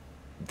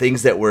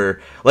things that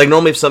were like,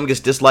 normally if something gets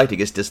disliked, it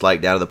gets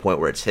disliked down to the point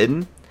where it's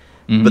hidden.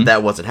 But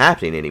that wasn't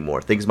happening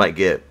anymore. Things might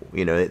get,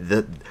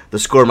 the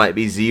score might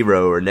be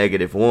 0 or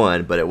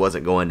 -1, but it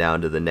wasn't going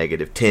down to the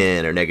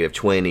 -10 or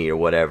 -20 or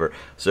whatever.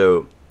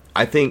 So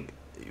I think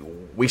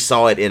we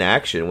saw it in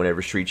action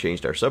whenever Shree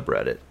changed our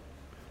subreddit.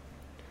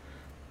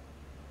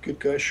 Good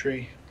guy,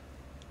 Shree.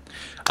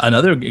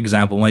 Another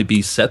example might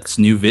be Seth's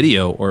new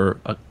video, or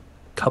a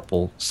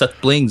couple, Seth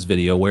Bling's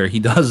video, where he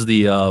does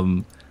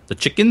the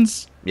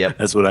chickens. Yep.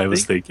 That's what I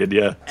was thinking,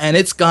 yeah. And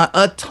it's got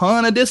a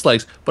ton of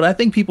dislikes. But I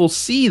think people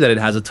see that it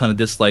has a ton of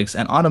dislikes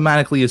and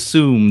automatically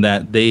assume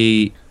that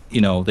they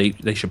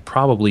should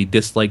probably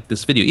dislike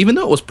this video, even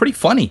though it was pretty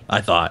funny,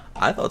 I thought.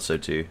 I thought so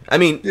too. I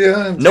mean,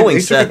 Yeah, knowing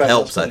he took it Seth back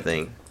helps, last I night.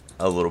 think,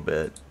 a little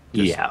bit.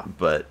 Yeah.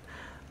 But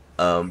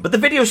the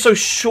video's so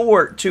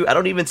short too. I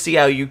don't even see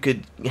how you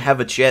could have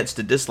a chance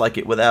to dislike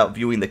it without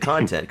viewing the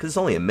content, because it's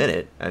only a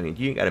minute. I mean,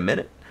 you got a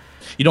minute.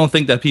 You don't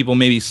think that people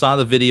maybe saw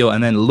the video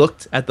and then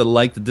looked at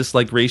the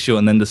dislike ratio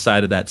and then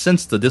decided that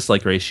since the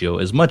dislike ratio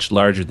is much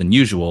larger than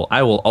usual,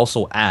 I will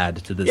also add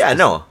to this. Yeah,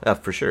 no,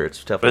 for sure. It's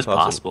definitely But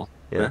it's possible.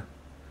 Yeah.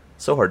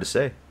 So hard to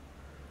say.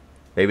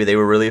 Maybe they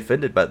were really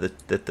offended by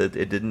that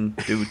it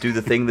didn't do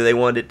the thing that they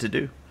wanted it to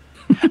do.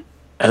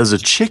 As a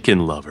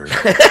chicken lover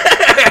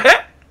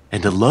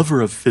and a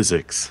lover of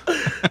physics.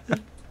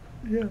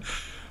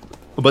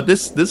 But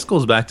this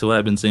goes back to what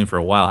I've been saying for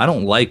a while. I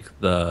don't like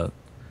the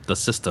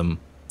system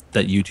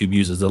that YouTube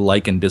uses, the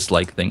like and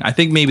dislike thing. I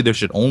think maybe there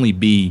should only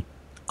be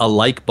a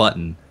like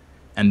button,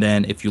 and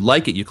then if you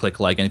like it, you click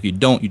like, and if you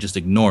don't, you just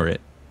ignore it.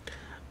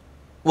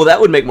 Well,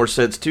 that would make more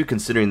sense too,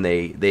 considering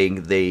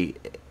they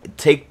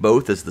take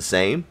both as the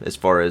same as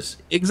far as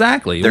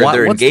Exactly. their What's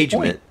the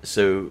engagement. point?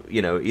 So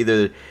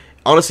either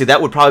honestly, that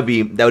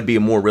would be a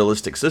more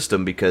realistic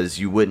system, because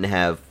you wouldn't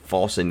have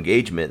false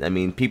engagement. I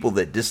mean, people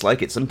that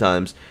dislike it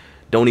sometimes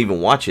don't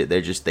even watch it.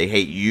 They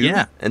hate you,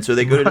 Yeah. and so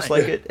they go to Right.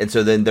 dislike it, and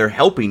so then they're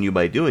helping you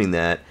by doing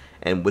that.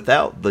 And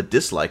without the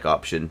dislike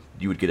option,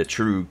 you would get a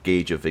true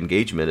gauge of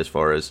engagement as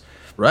far as,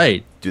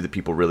 Right. do the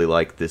people really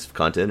like this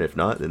content? If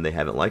not, then they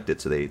haven't liked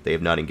it, so they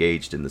have not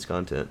engaged in this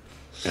content.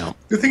 Yeah.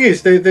 The thing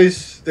is,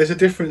 there's a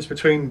difference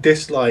between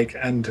dislike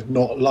and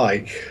not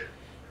like.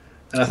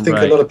 And I think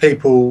Right. a lot of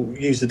people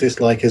use the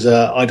dislike as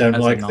I don't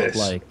As a like not this,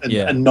 like, and,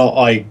 yeah. and not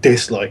I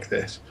dislike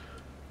this,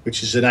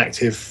 which is an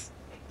active,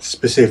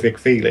 specific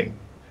feeling.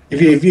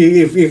 If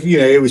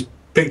it was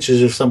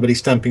pictures of somebody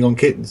stamping on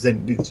kittens,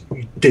 then you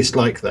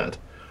dislike that.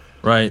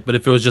 Right. But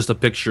if it was just a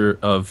picture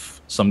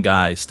of some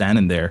guy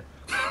standing there,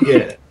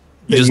 Yeah,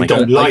 then just you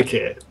don't like like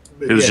it.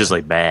 But It was yeah. just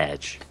like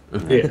badge.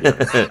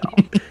 Yeah.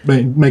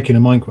 Making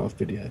a Minecraft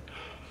video.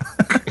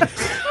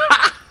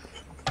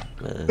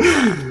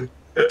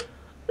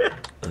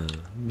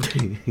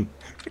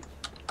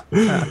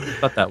 I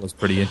thought that was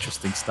pretty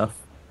interesting stuff.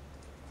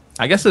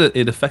 I guess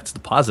it affects the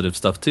positive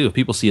stuff too. If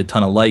people see a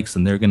ton of likes,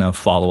 then they're gonna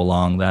follow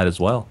along that as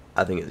well.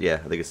 I think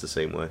it's the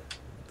same way.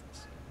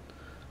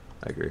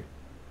 I agree.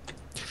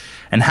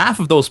 And half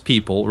of those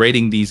people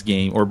rating these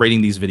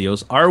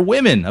videos are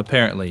women,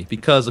 apparently,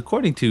 because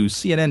according to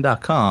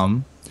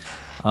CNN.com,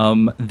 a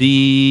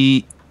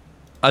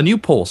new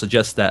poll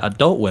suggests that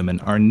adult women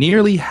are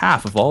nearly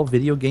half of all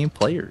video game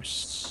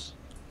players.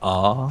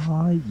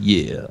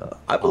 Yeah.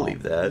 I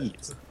believe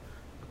that.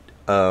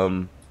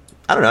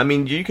 I don't know. I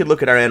mean, you could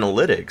look at our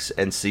analytics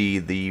and see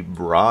the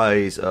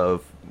rise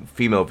of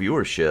female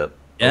viewership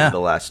Yeah. over the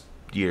last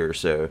year or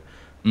so.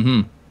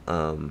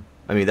 Mm-hmm.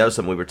 I mean, that was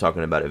something we were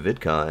talking about at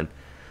VidCon,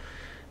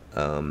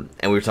 and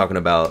we were talking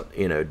about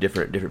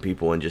different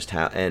people and just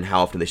how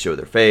often they show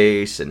their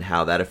face and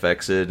how that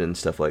affects it and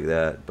stuff like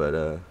that.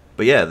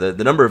 But yeah,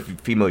 the number of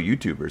female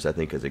YouTubers I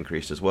think has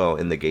increased as well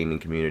in the gaming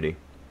community.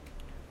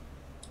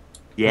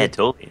 Yeah,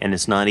 totally. And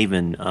it's not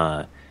even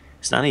a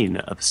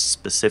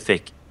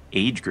specific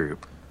age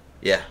group.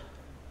 Yeah.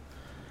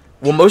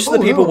 Well, most of the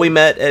Oh, people no. we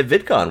met at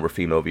VidCon were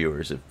female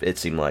viewers. It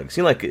seemed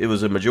like it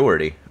was a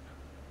majority.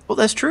 Well,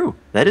 that's true.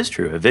 That is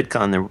true. At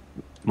VidCon,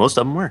 most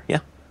of them were, yeah.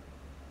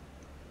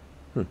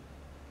 Like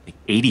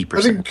 80%.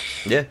 I think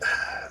Yeah.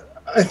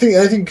 I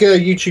think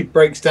YouTube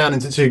breaks down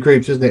into two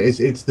groups, doesn't it?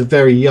 It's the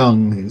very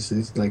young, it's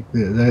like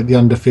the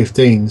under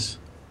 15s,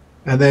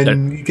 and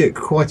then you get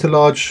quite a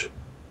large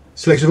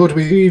selection of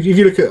audience. If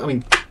you look at, I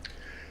mean,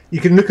 you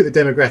can look at the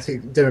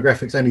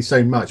demographics only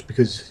so much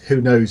because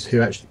who knows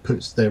who actually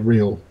puts their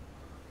real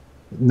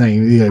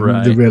name,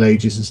 the real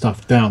ages and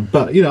stuff down.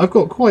 But I've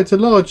got quite a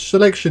large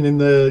selection in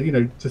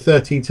the the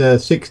 30 to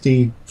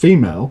 60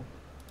 female.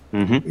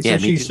 Mm-hmm. It's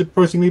actually a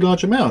surprisingly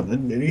large amount,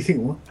 and you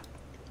think, well,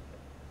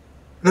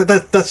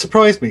 that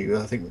surprised me.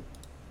 I think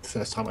the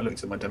first time I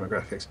looked at my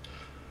demographics,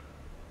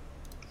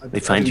 They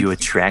find you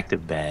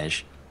attractive,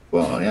 Badge.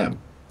 Well, I am.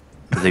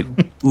 They,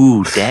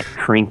 ooh, that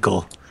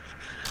crinkle.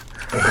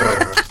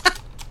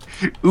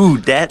 Ooh,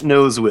 that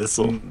nose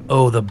whistle.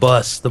 Oh, the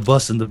bus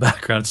in the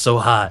background, so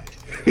hot.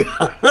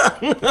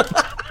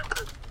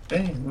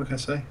 Hey, what can I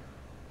say?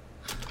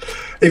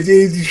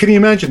 Can you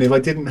imagine if I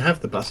didn't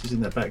have the buses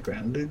in the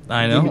background?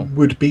 I know. You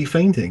would be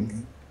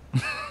fainting.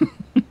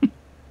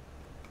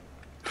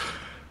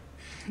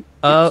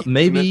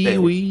 Maybe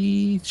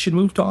we should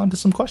move on to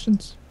some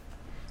questions.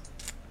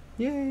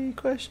 Yay,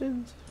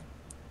 questions.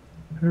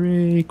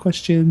 Hooray,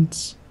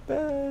 questions.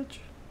 Badge.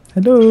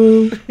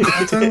 Hello.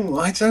 I don't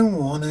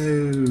want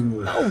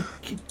to. Oh,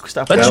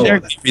 stop. Let Well,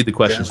 Generic read the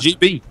questions.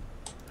 GB.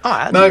 Oh,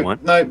 I No, one.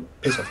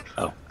 piss off.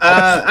 Oh.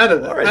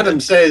 Adam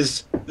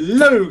says,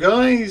 "Hello,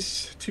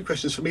 guys. 2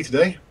 questions for me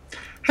today.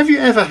 Have you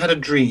ever had a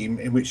dream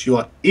in which you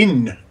are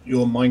in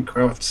your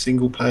Minecraft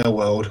single-player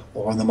world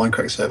or on the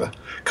Minecraft server,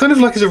 kind of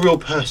like as a real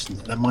person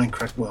in a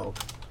Minecraft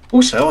world?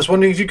 Also, I was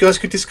wondering if you guys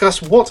could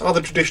discuss what are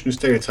the traditional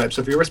stereotypes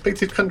of your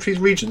respective countries'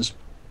 regions,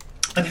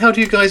 and how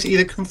do you guys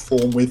either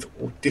conform with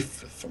or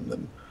differ from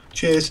them?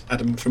 Cheers,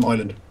 Adam from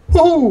Ireland.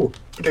 Whoa,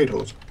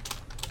 potatoes."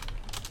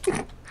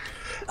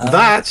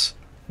 That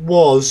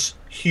was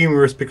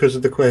humorous because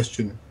of the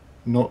question,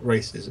 not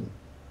racism.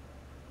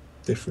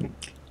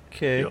 Different.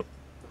 Okay.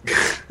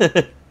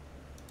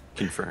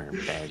 Confirm.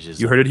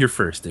 Badges. You heard it here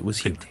first. It was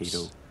potato.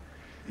 humorous.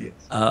 Yes.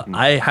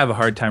 I have a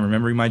hard time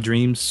remembering my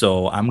dreams,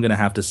 so I'm going to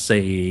have to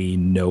say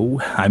no.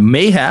 I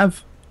may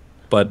have,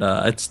 but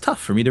it's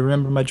tough for me to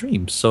remember my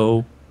dreams.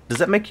 So Does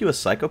that make you a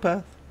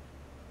psychopath?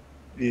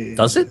 Yeah.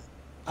 does it?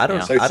 I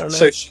don't. Yeah. I don't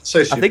know. So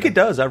I think it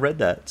does. I read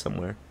that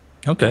somewhere.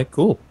 Okay,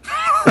 cool.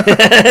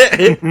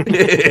 And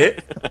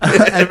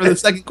for the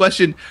second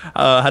question,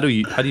 what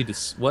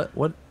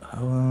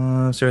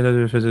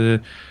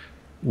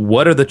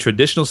are the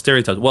traditional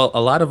stereotypes? Well,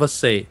 a lot of us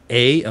say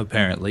a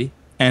apparently,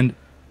 and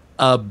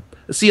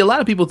see, a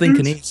lot of people think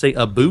Canadians say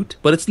a boot,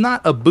 but it's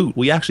not a boot.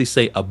 We actually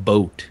say a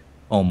boat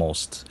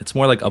almost. It's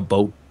more like a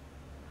boat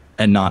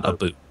and not a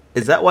boot.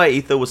 Is that why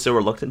Etho was so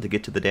reluctant to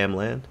get to the damn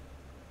land?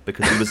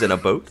 Because he was in a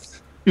boat?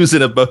 He was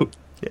in a boat.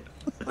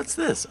 What's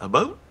this? A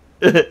boat?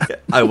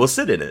 I will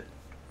sit in it.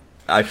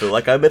 I feel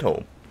like I'm at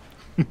home.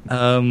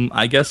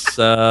 I guess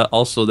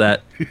also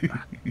that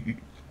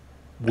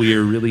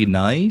we're really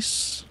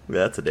nice.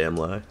 That's a damn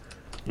lie.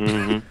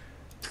 Mm-hmm.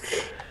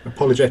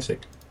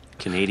 apologetic.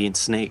 Canadian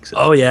snakes.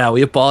 Oh yeah,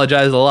 we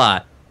apologize a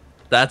lot.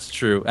 That's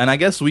true. And I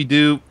guess we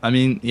do. I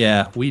mean,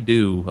 yeah, we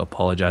do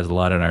apologize a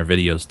lot in our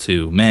videos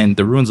too. Man,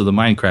 the Ruins of the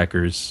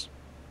Minecrackers.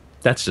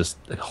 That's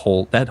just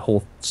that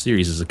whole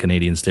series is a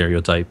Canadian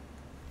stereotype.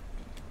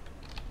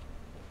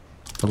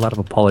 A lot of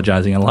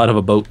apologizing, a lot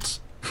of boats,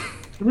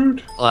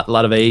 Rude. a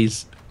lot of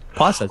A's.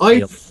 Plus,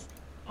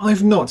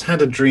 I've not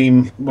had a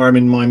dream where I'm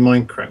in my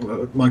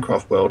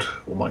Minecraft world,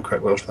 or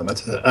Minecraft world for that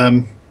matter.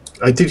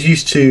 I did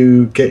used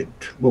to get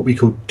what we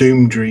call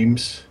Doom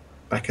dreams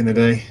back in the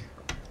day.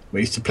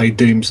 We used to play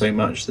Doom so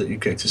much that you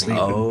go to sleep.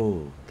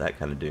 Oh, that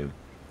kind of doom.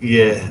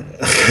 Yeah.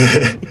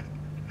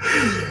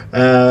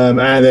 And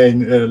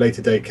then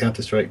later day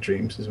Counter-Strike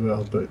dreams as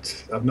well,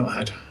 but I've not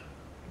had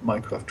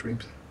Minecraft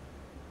dreams.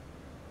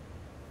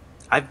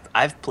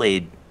 I've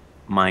played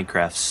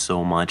Minecraft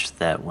so much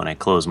that when I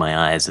close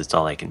my eyes, it's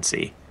all I can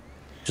see.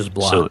 just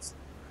blocks.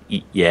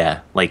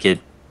 Yeah, like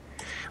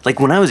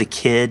when I was a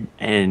kid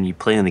and you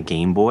play on the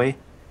Game Boy,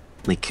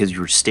 like because you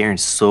were staring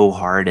so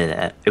hard at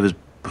that. It was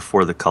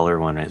before the color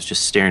one. I was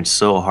just staring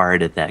so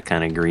hard at that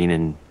kind of green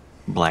and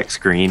black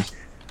screen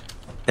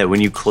that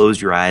when you closed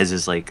your eyes,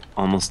 it's like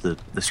almost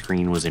the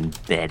screen was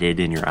embedded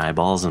in your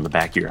eyeballs and the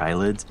back of your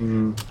eyelids.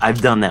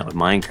 I've done that with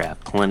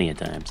Minecraft plenty of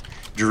times.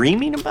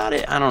 Dreaming about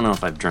it, I don't know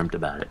if I've dreamt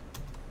about it.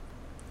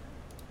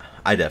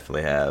 I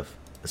definitely have.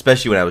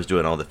 Especially when I was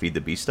doing all the Feed the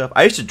Beast stuff.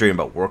 I used to dream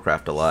about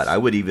Warcraft a lot. I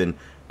would even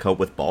come up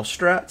with boss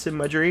strats in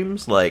my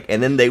dreams,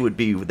 and then they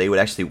would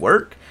actually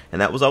work,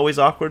 and that was always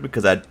awkward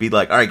because I'd be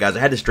like, all right guys, I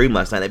had this dream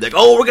last night. They'd be like,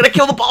 oh, we're gonna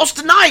kill the boss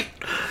tonight.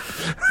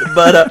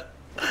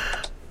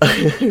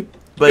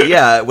 But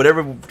yeah,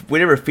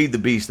 whenever Feed the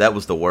Beast, that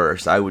was the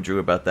worst. I would dream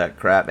about that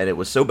crap, and it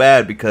was so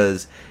bad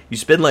because you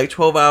spend like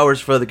 12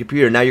 hours for the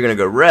computer. Now you're gonna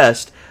go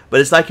rest,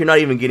 but it's like you're not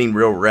even getting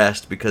real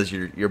rest because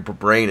your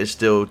brain is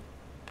still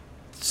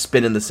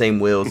spinning the same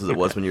wheels as it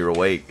was when you were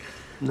awake.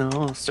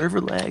 No, server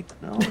lag.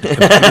 No. No,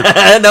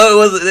 it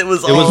wasn't. It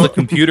was the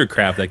computer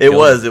crap that It killed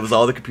was. It was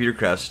all the computer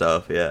craft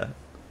stuff. Yeah.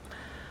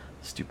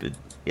 Stupid.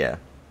 Yeah.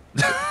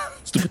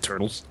 Stupid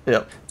turtles.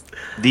 Yep.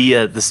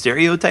 The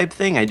stereotype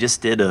thing, I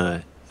just did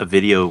a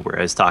video where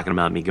I was talking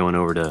about me going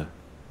over to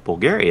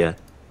Bulgaria,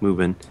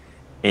 moving,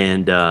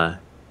 and I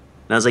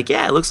was like,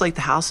 yeah, it looks like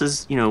the house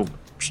is,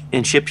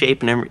 in ship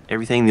shape and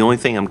everything. The only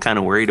thing I'm kind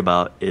of worried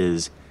about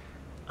is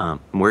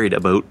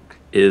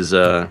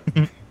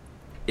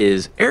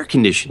is air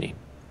conditioning,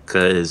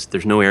 because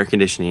there's no air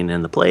conditioning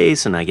in the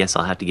place, and I guess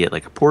I'll have to get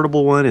like a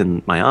portable one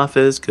in my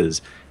office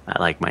because I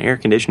like my air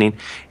conditioning.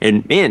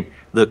 And man,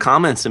 the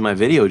comments in my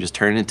video just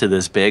turned into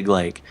this big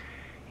like,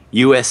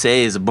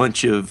 USA is a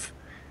bunch of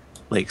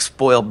like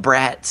spoiled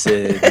brats,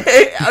 and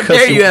How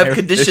dare you have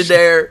conditioned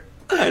air?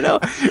 I know.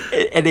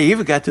 And they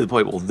even got to the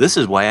point, well, this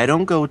is why I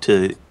don't go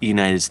to the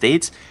United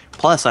States.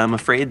 Plus, I'm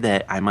afraid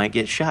that I might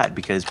get shot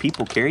because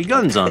people carry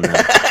guns on them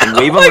and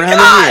wave them around in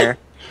the air.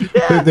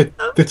 Yeah.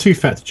 They're too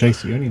fat to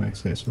chase you anyway,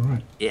 so it's all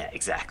right. Yeah,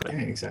 exactly.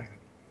 Yeah, exactly.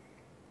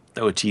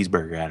 Throw a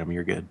cheeseburger at them,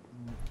 you're good.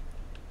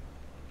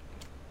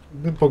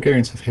 The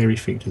Bulgarians have hairy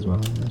feet as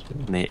well.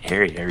 And they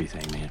harry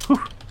everything, man.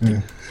 Whew.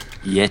 Yeah.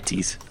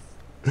 Yetis.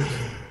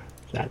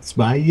 That's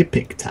why you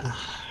picked her.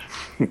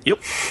 Yep,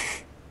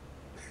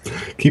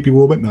 Keep you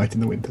warm at night in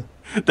the winter.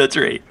 that's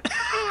right.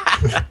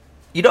 I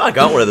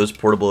got one of those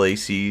portable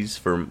ACs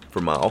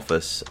for my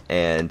office,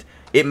 and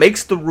it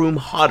makes the room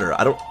hotter.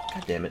 God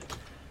damn it.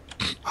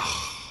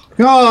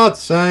 God's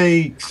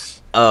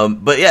sakes.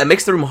 But yeah, it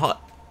makes the room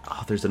hot.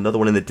 Oh, there's another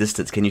one in the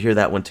distance. Can you hear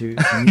that one too?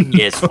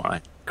 Yeah, it's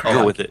fine.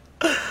 Go with it.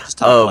 Just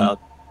talk loud.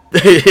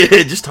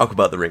 Just talk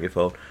about the ringing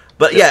phone.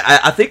 But yeah,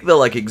 I think the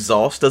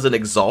exhaust doesn't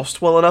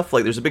exhaust well enough.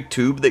 Like there's a big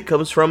tube that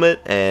comes from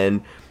it,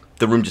 and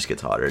the room just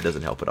gets hotter. It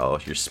doesn't help at all.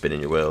 You're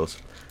spinning your wheels.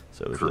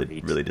 So it's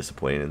really, really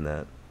disappointing in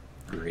that.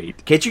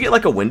 Great. Can't you get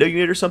like a window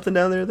unit or something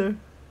down there though?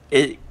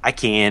 I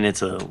can.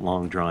 It's a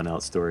long, drawn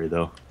out story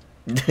though.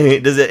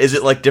 Is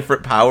it like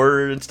different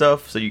power and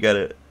stuff? So you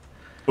gotta.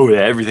 Oh yeah,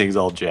 everything's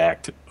all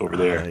jacked over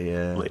there.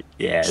 Yeah.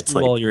 It's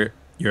Well, like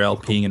you're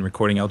LPing and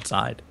recording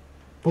outside.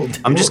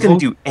 I'm just gonna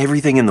do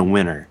everything in the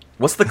winter.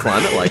 What's the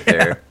climate like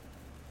there?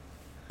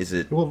 Is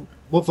it? What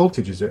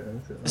voltage is it?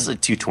 This is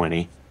like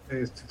 220. It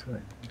is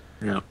 220.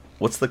 Yeah.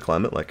 What's the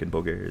climate like in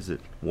Bulgaria? Is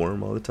it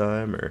warm all the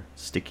time or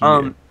sticky?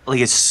 Or- Like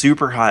it's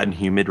super hot and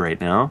humid right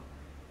now,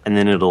 and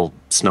then it'll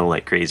snow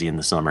like crazy in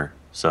the summer.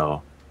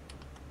 So,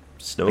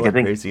 Snow like, like I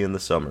think- crazy in the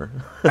summer.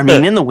 I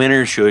mean, in the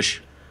winter,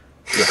 shush.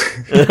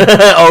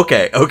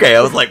 Okay.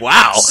 I was like,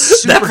 wow, that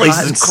Super place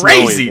hot is and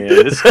snowy, crazy.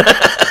 man.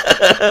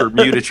 It's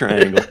Bermuda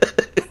Triangle.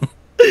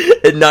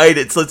 At night,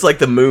 it's like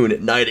the moon.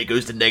 At night, it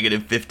goes to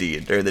 -50,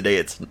 and during the day,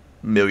 it's a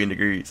million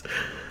degrees.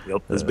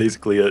 Yep, that's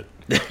basically it.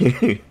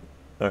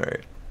 All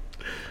right.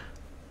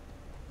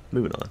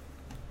 Moving on.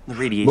 The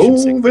radiation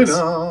Moving sickness.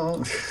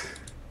 on.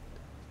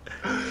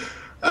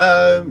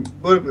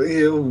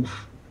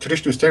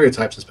 Traditional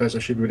stereotypes, I suppose I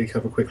should really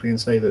cover quickly and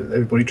say that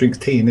everybody drinks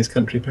tea in this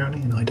country,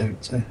 apparently, and I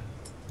don't. So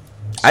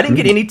I didn't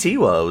get any tea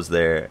while I was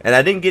there, and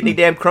I didn't get any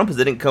damn crumpets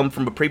that didn't come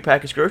from a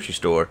prepackaged grocery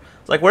store.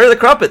 It's like, where are the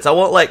crumpets? I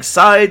want like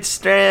side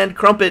stand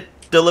crumpet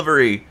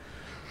delivery.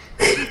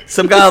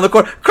 Some guy on the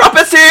corner,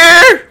 crumpets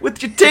here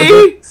with your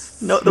tea.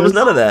 No, there was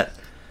none of that.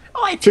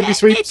 Chimney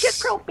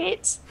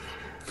sweets.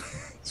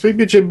 Sweet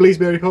me chimblies,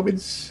 Mary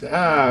Poppins.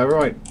 Ah,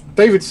 right.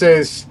 David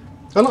says,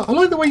 I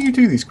like the way you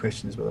do these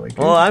questions, by the way.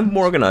 Well, I'm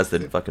more organized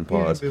than fucking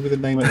Yeah, pause. with a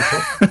name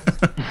at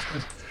the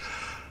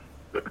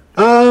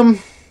top.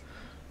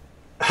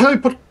 Hello,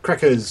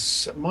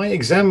 Podcrackers. My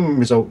exam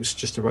results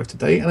just arrived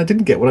today, and I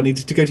didn't get what I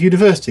needed to go to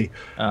university.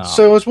 Oh.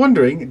 So I was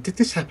wondering, did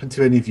this happen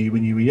to any of you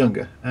when you were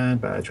younger?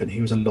 And Badge, when he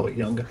was a lot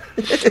younger.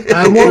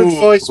 And what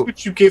advice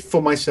would you give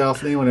for myself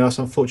and anyone else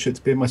unfortunate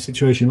to be in my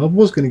situation? I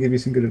was going to give you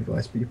some good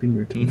advice, but you've been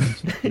rude to me.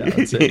 No,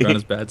 that's it. You're on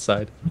his bad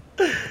side.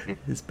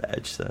 His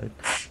badge side.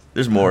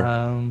 There's more.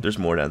 There's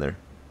more down there.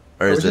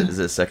 Or is it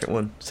a second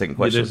one? Second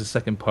question? There's a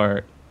second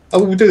part.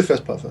 Oh, we'll do the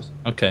first part first.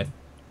 Okay.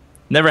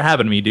 Never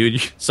happened to me, dude.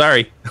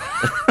 Sorry.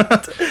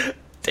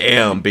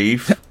 Damn,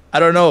 beef. I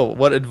don't know.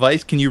 What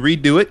advice? Can you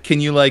redo it?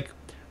 Can you like?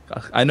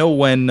 I know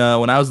when I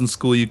was in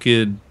school, you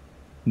could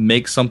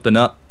make something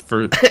up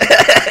for,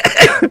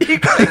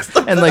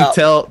 and like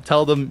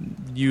tell them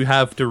you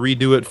have to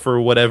redo it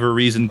for whatever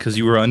reason because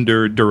you were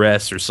under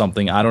duress or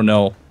something. I don't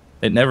know.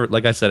 It never,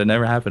 like I said, it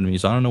never happened to me.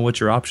 So I don't know what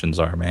your options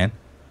are, man.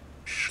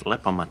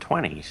 Slip on my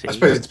 20. See? I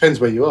suppose it depends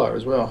where you are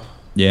as well.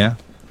 Yeah.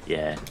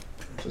 Yeah.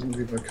 It doesn't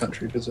give a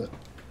country, does it?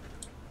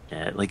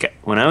 Yeah. Like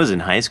when I was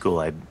in high school,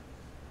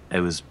 I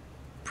was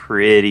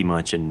pretty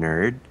much a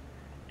nerd,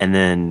 and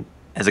then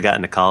as I got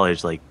into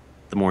college, like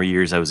the more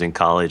years I was in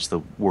college,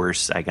 the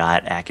worse I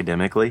got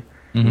academically.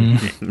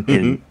 Mm-hmm.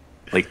 And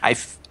like I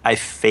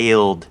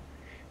failed.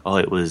 Oh,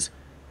 it was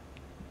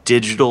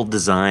digital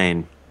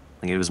design.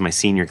 Like it was my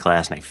senior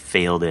class, and I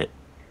failed it,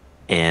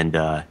 and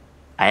I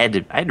had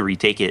to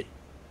retake it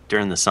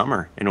during the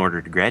summer in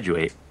order to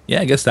graduate.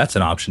 Yeah, I guess that's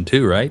an option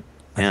too, right?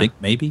 I Yeah. think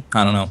maybe.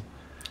 I don't know.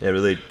 Yeah,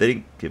 really, they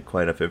didn't give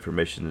quite enough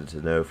information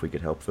to know if we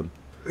could help them.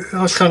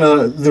 I was kind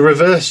of the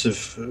reverse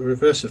of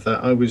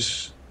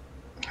that.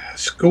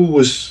 School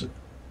was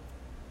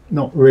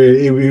not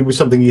really. It was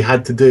something you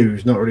had to do.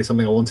 It's not really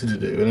something I wanted to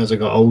do. And as I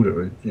got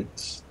older,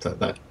 it's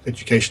that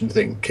education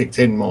thing kicked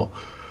in more.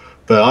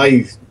 But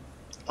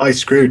I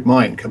screwed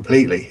mine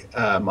completely.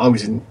 I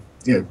was in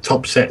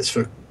top sets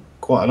for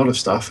quite a lot of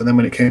stuff, and then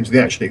when it came to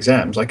the actual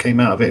exams, I came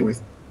out of it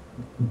with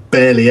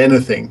barely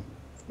anything.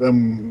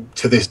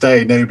 To this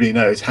day, nobody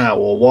knows how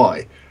or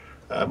why.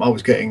 I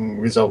was getting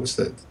results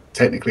that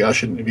technically I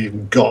shouldn't have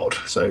even got.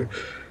 So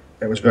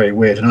it was very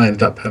weird, and I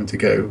ended up having to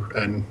go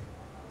and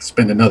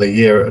spend another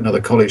year at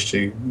another college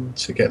to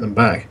get them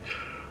back.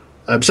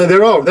 So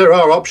there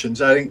are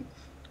options. I think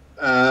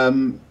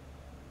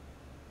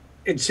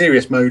in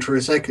serious mode for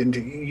a second,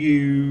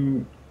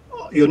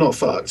 you're not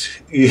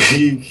fucked.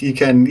 You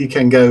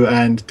can go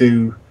and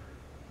do.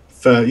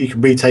 You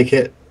can retake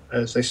it,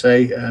 as they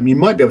say. You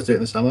might be able to do it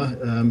in the summer.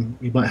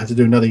 You might have to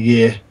do another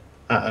year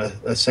at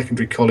a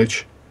secondary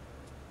college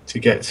to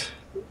get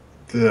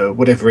the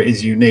whatever it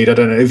is you need. I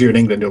don't know if you're in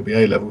England, it'll be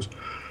A levels.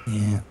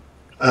 Yeah.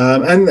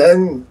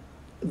 And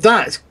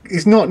that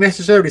is not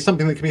necessarily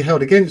something that can be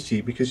held against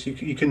you, because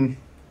you can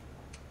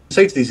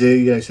say to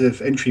these sort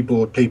of entry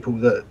board people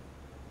that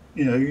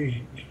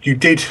you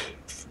did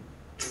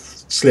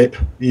slip,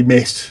 you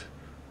missed,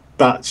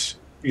 but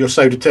you're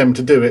so determined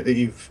to do it that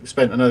you've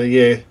spent another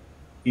year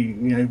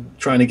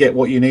trying to get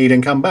what you need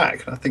and come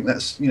back. I think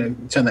that's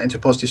turn that into a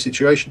positive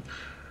situation.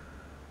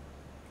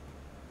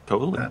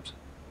 Totally. Perhaps.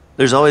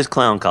 There's always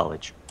clown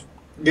college.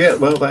 Yeah,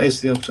 well, that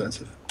is the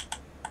alternative.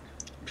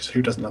 Because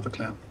who doesn't love a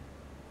clown?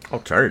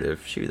 Alternative?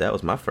 Shoot, that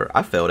was my first.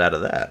 I failed out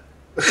of that.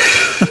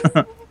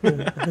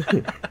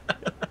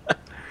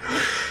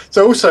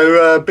 So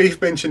also,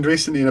 Beef mentioned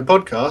recently in a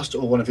podcast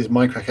or one of his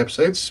Minecraft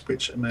episodes,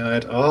 which may I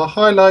add are a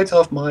highlight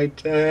of my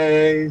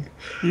day,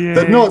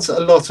 that not a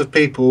lot of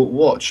people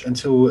watch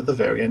until the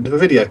very end of a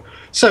video.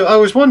 So I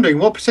was wondering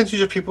what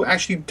percentage of people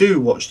actually do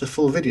watch the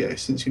full video,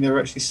 since you never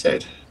actually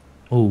said.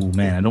 Oh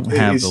man, I don't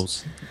have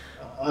those.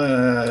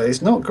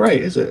 It's not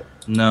great, is it?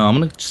 No, I'm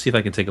gonna see if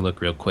I can take a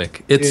look real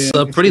quick. It's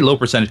a pretty low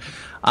percentage.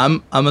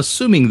 I'm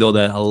assuming though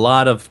that a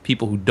lot of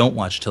people who don't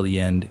watch till the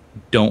end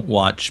don't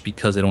watch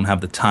because they don't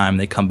have the time.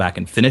 They come back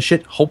and finish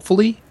it.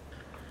 Hopefully,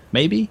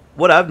 maybe.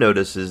 What I've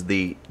noticed is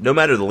no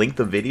matter the length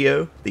of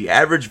video, the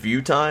average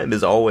view time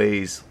is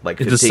always like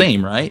 15, it's the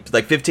same, right?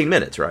 Like 15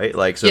 minutes, right?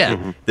 Like so,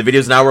 Yeah. if the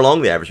video's an hour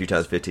long. The average view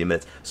time is 15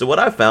 minutes. So what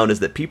I've found is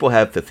that people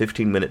have the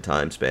 15-minute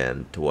time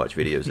span to watch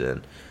videos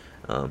in.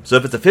 So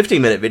if it's a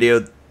 15-minute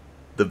video,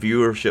 the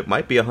viewership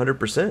might be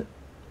 100%.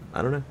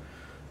 I don't know.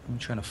 I'm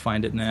trying to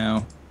find it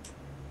now.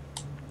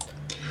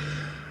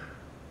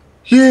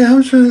 Yeah,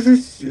 I'm sure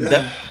this.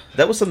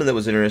 That was something that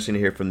was interesting to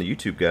hear from the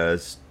YouTube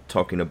guys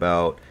talking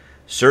about.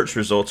 Search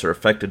results are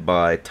affected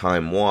by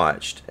time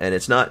watched, and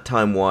it's not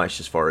time watched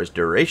as far as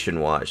duration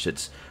watched.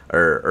 It's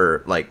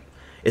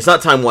it's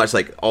not time watched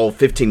like all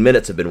 15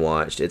 minutes have been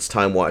watched. It's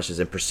time watched as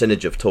in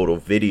percentage of total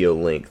video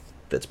length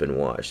that's been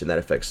watched, and that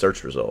affects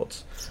search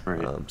results.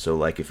 Right. So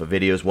like if a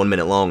video is 1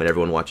 minute long and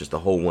everyone watches the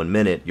whole 1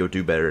 minute, you'll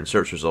do better in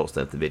search results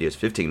than if the video is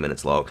 15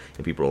 minutes long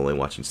and people are only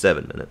watching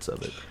 7 minutes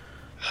of it.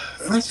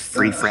 That's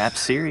Free frap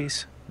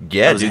series.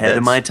 Yeah, I was ahead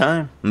of my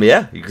time.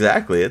 Yeah,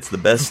 exactly. It's the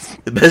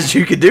best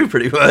you could do,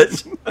 pretty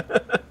much.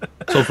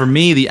 So for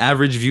me, the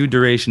average view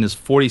duration is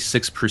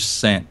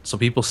 46%. So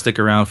people stick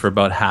around for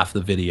about half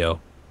the video.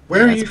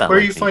 Where That's about are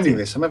like you finding 18.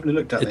 this? I'm having a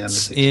look at the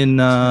It's analytics. in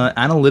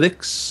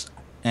analytics,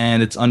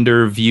 and it's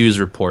under views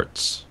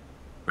reports.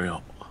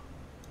 Real.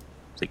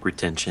 It's like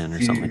retention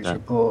or something like Views, that.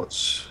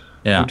 reports.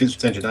 Yeah. Audience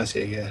retention, I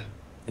see. Yeah.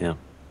 Yeah.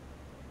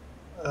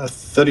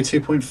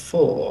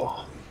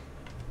 32.4.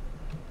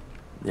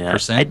 Yeah.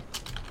 Percent?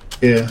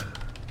 Yeah.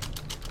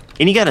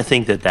 And you got to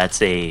think that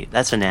that's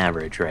an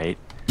average, right?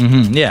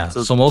 Yeah.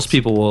 So most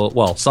people will.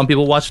 Well, some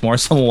people watch more.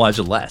 Some will watch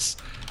less.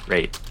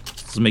 Right.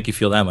 Doesn't make you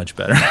feel that much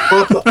better.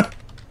 Well,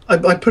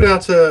 I put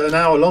out an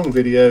hour-long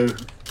video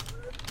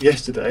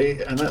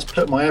yesterday, and that's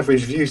put my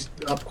average views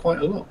up quite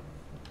a lot.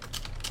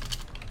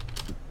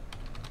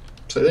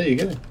 So there you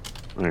go.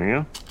 There you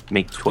go.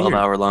 Make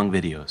 12-hour-long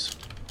videos.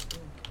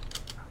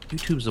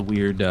 YouTube's a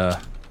weird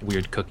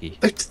cookie.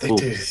 They Ooh.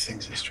 do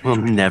things in We'll strange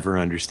ways. never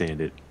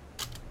understand it.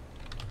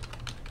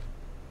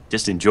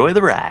 Just enjoy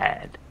the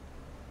ride.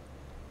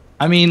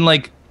 I mean,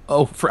 like,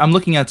 I'm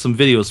looking at some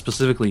videos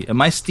specifically. In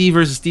my Steve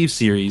versus Steve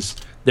series,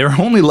 they're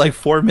only like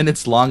 4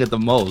 minutes long at the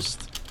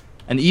most.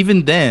 And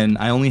even then,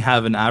 I only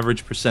have an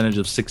average percentage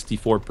of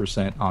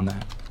 64% on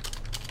that.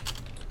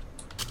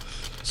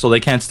 So they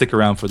can't stick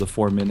around for the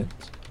 4 minutes.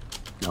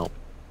 No.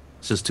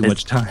 It's just too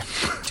much time.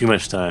 Too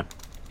much time.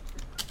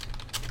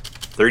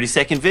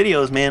 30-second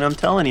videos, man, I'm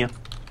telling you.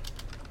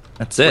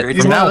 That's it. Where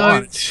From you now are.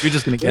 on, you're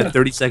just going to get Yeah.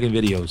 30-second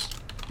videos.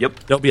 Yep.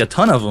 There'll be a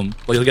ton of them,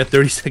 but you'll get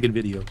 30-second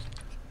videos.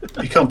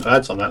 You can't put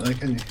ads on that, though,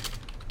 can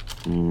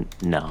you?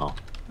 No.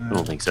 I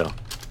don't think so.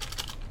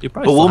 You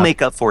probably But we'll still have-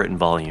 make up for it in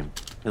volume.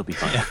 It'll be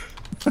fine.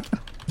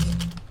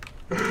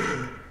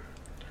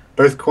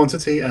 Both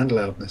quantity and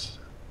loudness.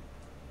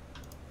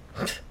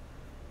 Are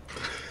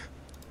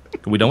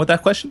we done with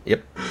that question?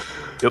 Yep.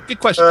 Good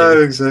question. I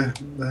David.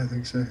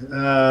 think so.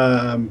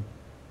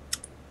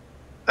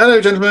 Hello,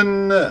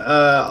 gentlemen.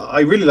 I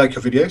really like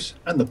your videos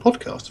and the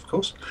podcast, of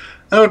course.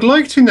 And I would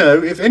like to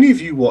know if any of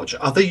you watch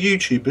other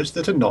YouTubers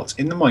that are not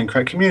in the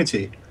Minecraft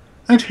community,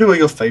 and who are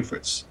your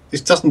favourites.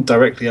 This doesn't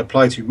directly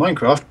apply to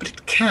Minecraft, but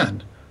it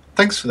can.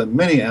 Thanks for the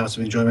many hours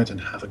of enjoyment,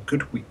 and have a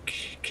good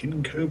week.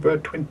 King Cobra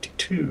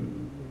 22.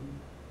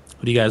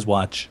 What do you guys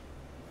watch?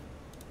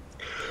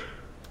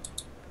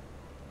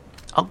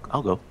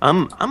 I'll go.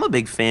 I'm a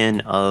big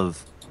fan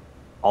of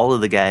all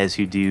of the guys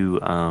who do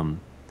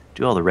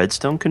all the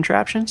redstone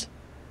contraptions.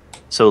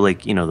 So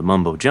like, you know, the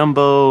Mumbo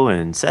Jumbo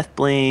and Seth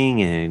Bling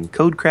and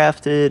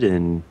Codecrafted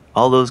and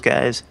all those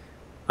guys.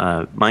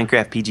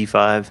 Minecraft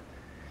PG5.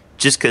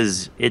 Just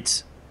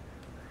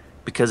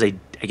because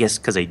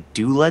I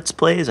do Let's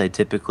Plays, I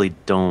typically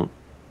don't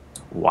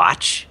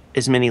watch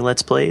as many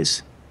Let's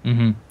Plays.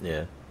 Mm-hmm.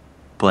 Yeah.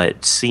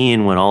 But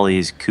seeing what all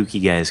these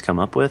kooky guys come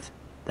up with,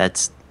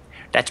 that's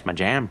my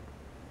jam.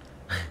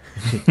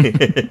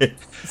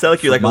 Sound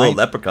like you're like a little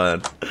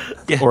leprechaun.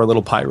 Yeah. Or a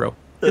little pyro.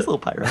 This little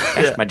pyro.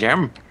 That's my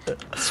jam.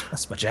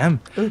 That's my jam.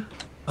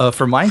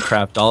 For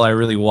Minecraft, all I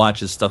really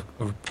watch is stuff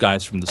of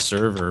guys from the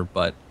server,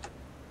 but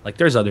like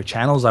there's other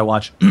channels I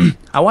watch.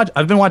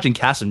 I've been watching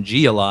Kasim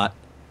G a lot.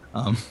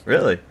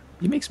 Really?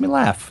 He makes me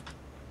laugh.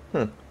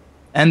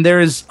 And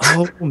there's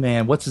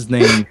what's his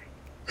name?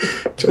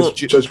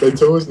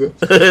 Judgmental, isn't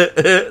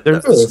it?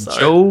 There's this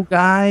Joe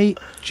guy.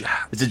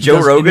 Is it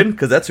Joe Rogan?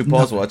 Because that's who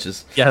Paul's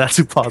watches. Yeah, that's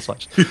who Paul's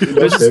watching.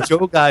 There's this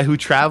Joe guy who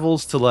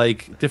travels to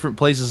like different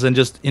places and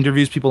just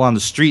interviews people on the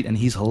street, and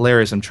he's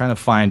hilarious. I'm trying to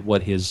find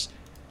what his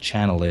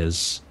channel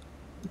is.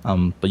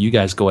 But you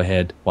guys go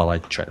ahead while I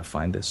try to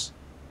find this.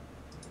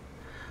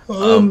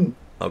 Go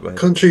ahead.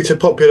 Contrary to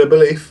popular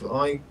belief,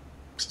 I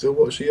still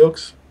watch the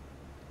Yogs.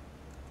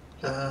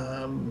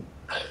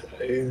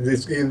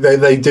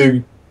 They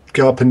do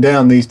go up and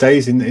down these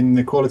days in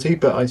the quality,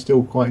 but I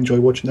still quite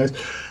enjoy watching those.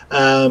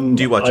 Do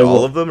you watch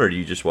all of them, or do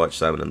you just watch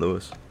Simon and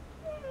Lewis?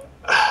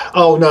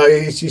 Oh no,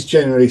 it's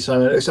generally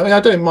Simon. I mean, I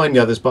don't mind the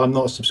others, but I'm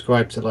not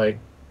subscribed to like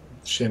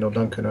Shin or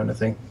Duncan or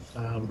anything.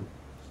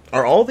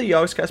 Are all the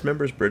Yogscast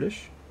members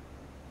British?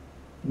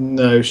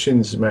 No,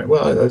 Shin's American.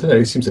 Well, I don't know.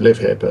 He seems to live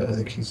here, but I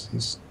think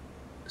he's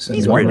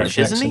British,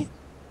 isn't he?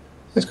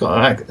 He's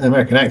got an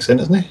American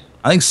accent, isn't he?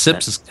 I think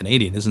Sips is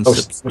Canadian, isn't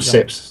Sips?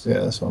 Sips. Yeah,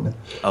 that's what I mean.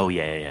 Oh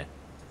yeah.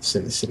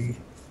 Silly.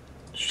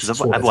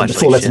 Because I've watched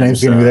four letter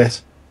names beginning with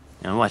this.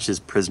 I watched his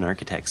Prison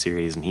Architect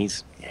series, and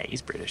he's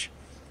British.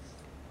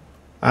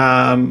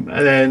 And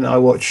then I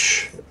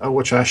watch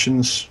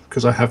Ashens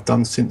because I have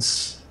done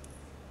since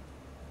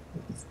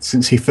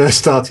he first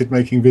started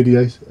making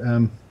videos.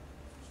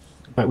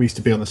 But we used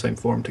to be on the same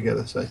forum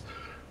together, so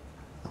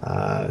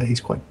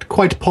he's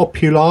quite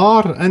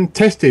popular and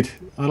Tested.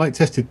 I like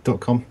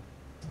Tested.com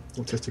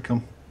or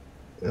Tested.com.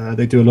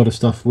 They do a lot of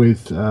stuff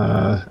with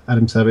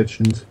Adam Savage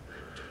and.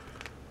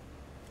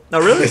 Oh,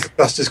 really?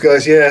 Busters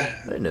guys, yeah.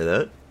 I didn't know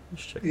that.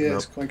 Let's check them out.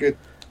 It's quite good.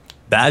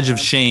 Badge of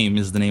Shame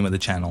is the name of the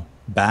channel.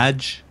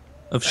 Badge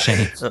of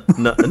Shame.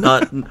 Not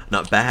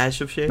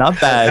Bash of Shame? Not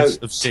Badge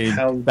of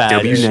Shame. Badge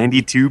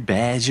W92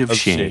 Badge of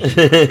Shame.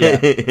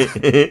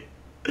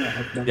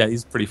 Yeah,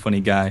 he's a pretty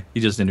funny guy.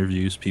 He just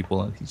interviews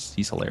people, and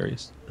he's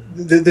hilarious.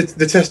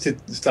 The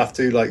Tested stuff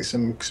too, like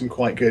some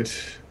quite good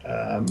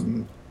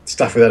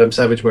stuff with Adam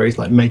Savage, where he's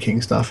like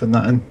making stuff and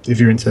that. And if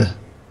you're into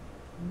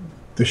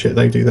the shit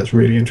they do, that's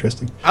really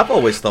interesting. I've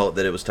always thought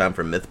that it was time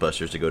for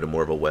Mythbusters to go to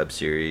more of a web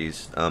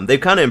series. They've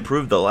kind of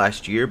improved the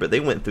last year, but they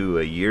went through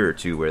a year or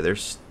two where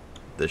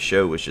the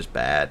show was just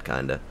bad,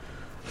 kind of.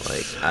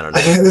 Like, I don't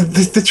know.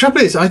 The trouble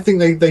is, I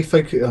think they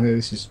focus. I mean,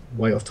 this is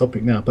way off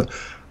topic now, but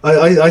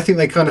I think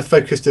they kind of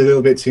focused a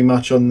little bit too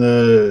much on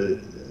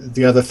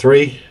the other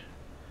three.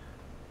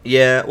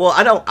 Yeah, well,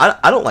 I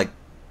don't like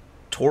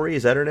Tori.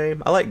 Is that her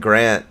name? I like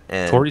Grant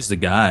and Tori's the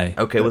guy.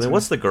 Okay, well then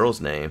what's the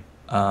girl's name?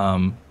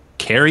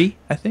 Carrie,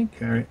 I think.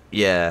 Carrie.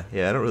 Yeah, I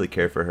don't really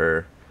care for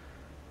her,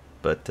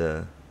 but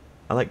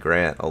I like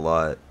Grant a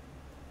lot.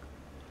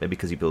 Maybe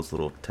because he builds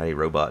little tiny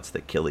robots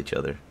that kill each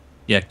other.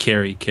 Yeah,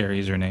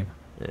 Carrie's her name.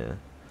 Yeah.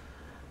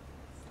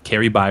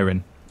 Carrie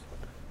Byron.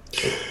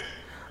 Sorry,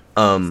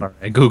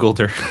 I googled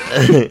her.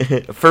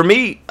 For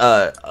me,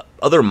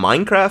 other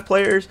Minecraft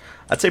players,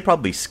 I'd say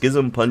probably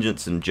Schism,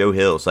 Pungence, and Joe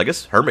Hill. So I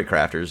guess Hermit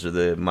Crafters are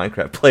the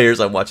Minecraft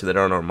players I'm watching that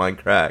aren't on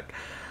Minecraft.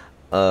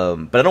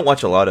 But I don't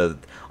watch a lot of...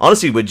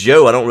 Honestly, with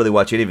Joe, I don't really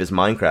watch any of his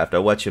Minecraft. I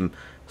watch him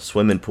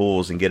swim in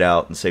pools and get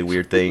out and say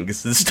weird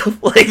things and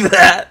stuff like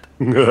that.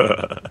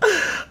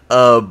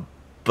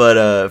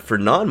 But for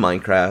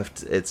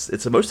non-Minecraft,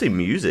 it's mostly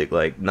music,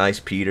 like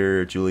Nice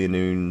Peter, Julian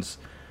Nunes.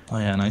 Oh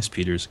yeah, Nice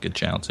Peter's a good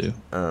channel too.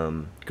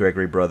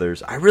 Gregory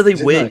Brothers. I really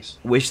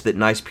wish that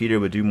Nice Peter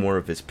would do more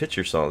of his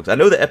picture songs. I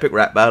know the Epic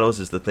Rap Battles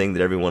is the thing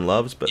that everyone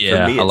loves, but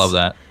yeah, for me, I love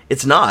that.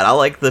 It's not. I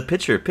like the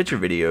picture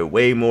video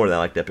way more than I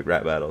like the Epic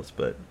Rap Battles,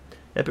 but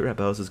Epic Rap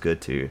Battles is good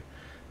too.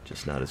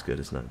 Just not as good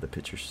as the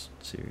picture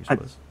series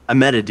was. I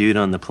met a dude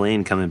on the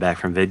plane coming back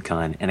from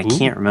VidCon, and I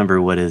can't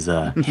remember what his...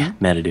 Yeah,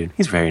 met a dude.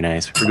 He's very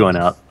nice. We're going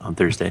out on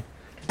Thursday.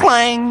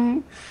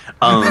 Clang!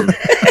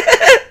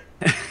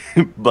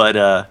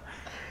 But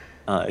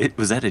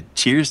Was that a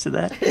cheers to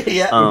that?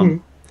 Yeah.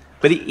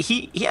 But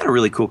he had a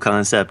really cool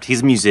concept.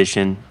 He's a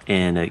musician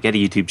and got a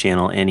YouTube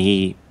channel, and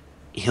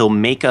he'll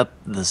make up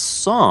the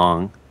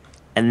song,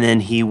 and then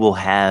he will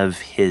have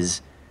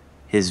his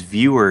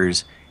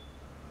viewers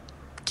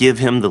give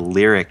him the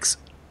lyrics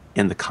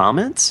in the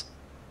comments,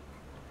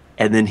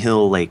 and then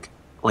he'll like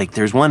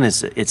there's one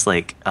it's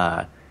like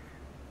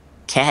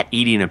cat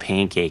eating a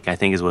pancake, I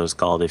think is what it's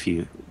called if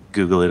you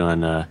Google it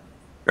on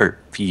or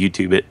if you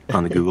YouTube it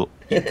on the Google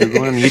on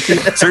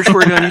YouTube, search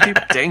for it on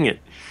YouTube. Dang it.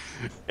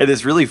 And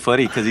it's really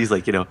funny because he's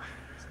like,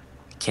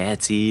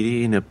 cat's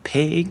eating a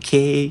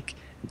pancake,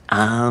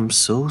 I'm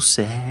so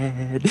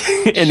sad.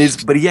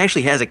 But he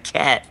actually has a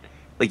cat.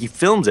 Like, he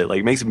films it,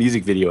 like makes a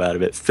music video out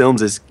of it,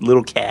 films this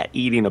little cat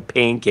eating a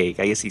pancake.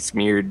 I guess he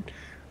smeared,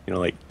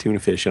 like tuna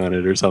fish on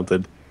it or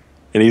something.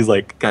 And he's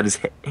like got his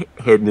head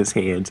in his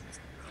hands.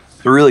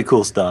 They're really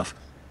cool stuff.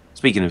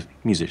 Speaking of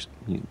music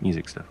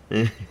stuff.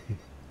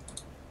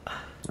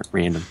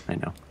 Random, I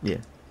know. Yeah.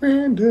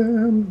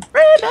 Random.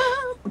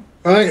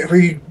 All right, have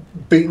we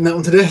beaten that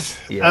one to death?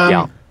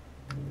 Yeah.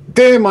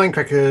 Dear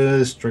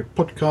Mindcrackers, stroke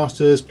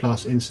podcasters,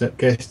 plus insert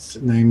guests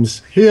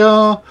names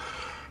here.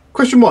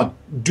 Question 1.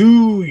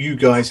 Do you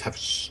guys have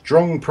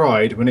strong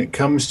pride when it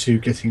comes to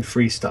getting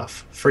free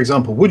stuff? For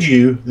example, would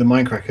you, the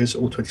Mindcrackers,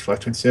 all 25,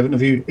 27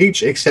 of you,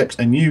 each accept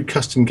a new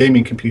custom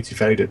gaming computer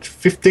valued at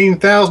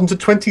 $15,000 to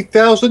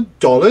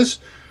 $20,000?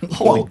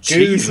 Oh,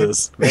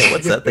 Jesus. Man,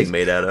 what's that thing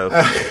made out of?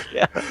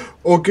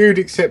 Or Good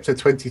accepts a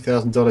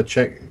 $20,000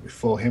 check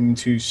for him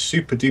to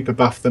super duper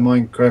buff the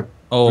Minecraft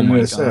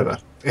server,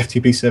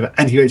 FTP server,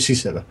 and UHC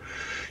server.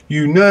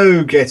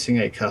 Getting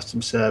a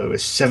custom server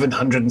with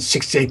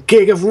 768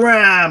 gig of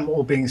RAM,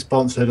 or being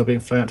sponsored, or being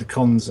flown out to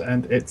cons,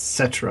 and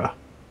etc.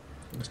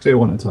 Let's do it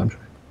one at a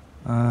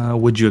time.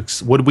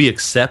 Would we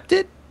accept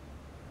it?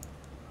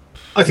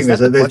 I think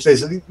there's a I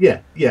think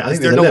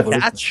there's a level.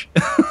 Catch?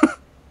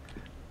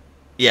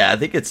 Yeah, I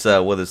think it's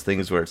one of those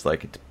things where it's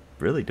like, it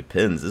really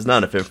depends. This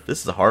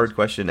is a hard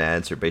question to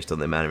answer based on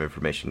the amount of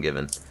information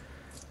given.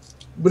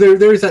 But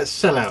there is that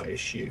sellout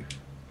issue.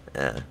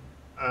 Yeah.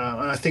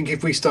 And I think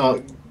if we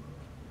start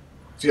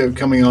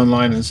coming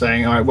online and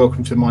saying, all right,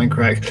 welcome to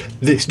Minecraft,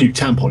 this new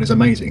tampon is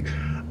amazing.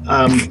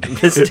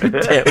 This new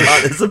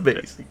tampon is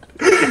amazing.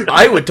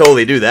 I would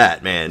totally do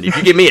that, man. If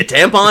you give me a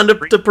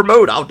tampon to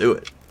promote, I'll do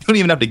it. You don't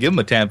even have to give him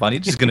a tampon.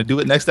 He's just going to do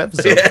it next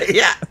episode.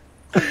 Yeah.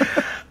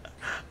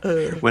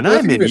 When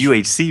I'm in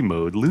UHC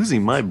mode,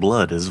 losing my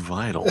blood is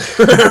vital.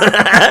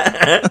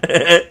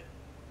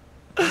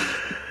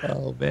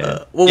 Oh,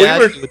 man. Well, it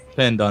would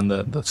depend on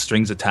the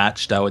strings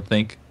attached, I would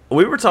think.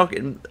 We were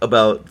talking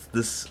about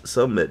this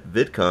some at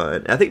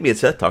VidCon. I think me and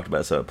Seth talked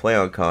about some at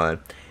PlayOnCon.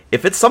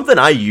 If it's something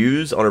I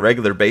use on a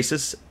regular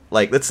basis,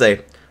 like let's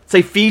say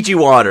Fiji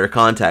Water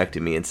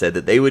contacted me and said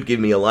that they would give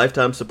me a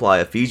lifetime supply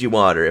of Fiji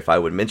Water if I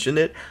would mention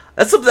it.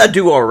 That's something I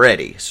do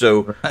already.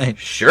 So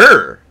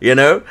Sure,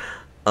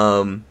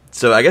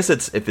 So I guess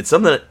if it's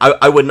something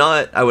I would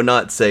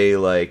not say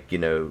like I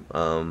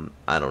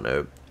don't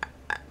know.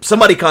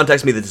 Somebody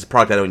contacts me that this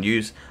product I don't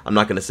use, I'm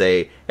not going to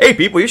say, hey,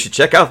 people, you should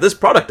check out this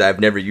product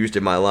I've never used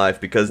in my life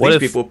because these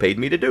people paid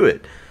me to do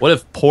it. What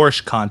if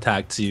Porsche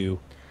contacts you?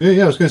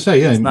 Yeah, I was going to say,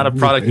 It's not a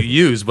product you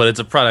use, but it's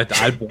a product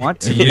I'd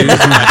want to use.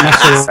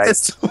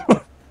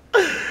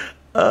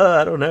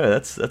 I don't know.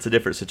 That's a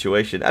different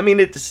situation. I mean,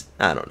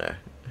 I don't know.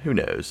 Who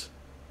knows,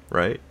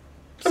 right?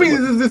 I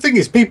mean, the thing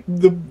is,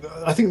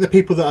 I think the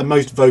people that are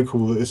most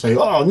vocal that say,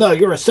 oh, no,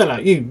 you're a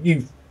sellout,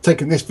 you've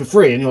taken this for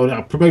free and you're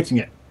now promoting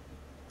it.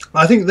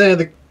 I think they're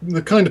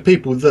the kind of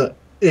people that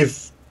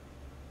if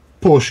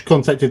Porsche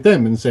contacted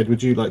them and said,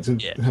 would you like to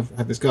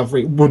have this car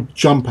free, would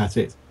jump at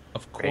it.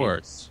 Of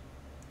course.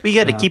 But you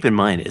got to keep in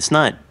mind, it's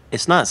not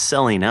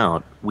selling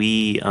out.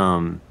 We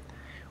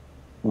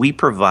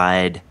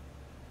provide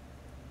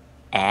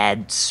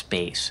ad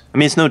space. I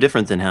mean, it's no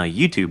different than how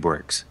YouTube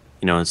works.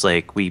 It's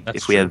like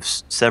if we have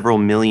several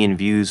million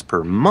views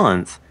per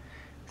month,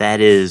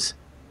 that is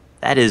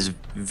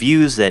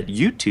views that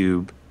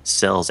YouTube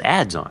sells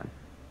ads on.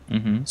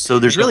 Mm-hmm. So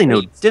there's really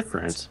no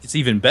difference. It's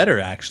even better,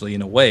 actually,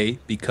 in a way,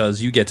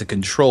 because you get to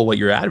control what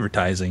you're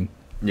advertising.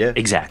 Yeah,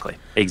 exactly.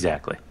 I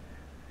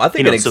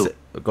think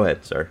go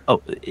ahead, sir.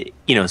 Oh,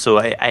 so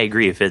I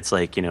agree. If it's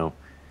like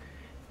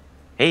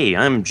hey,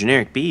 I'm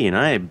Generic B, and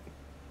I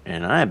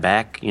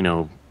back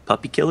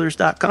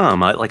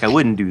puppykillers.com. I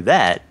wouldn't do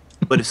that.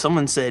 But if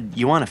someone said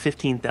you want a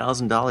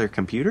 $15,000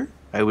 computer,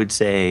 I would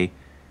say,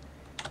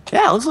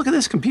 yeah, let's look at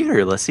this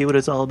computer. Let's see what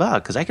it's all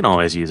about, because I can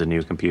always use a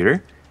new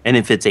computer. And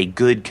if it's a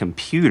good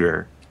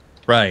computer,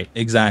 right,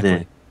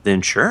 exactly,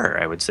 then sure,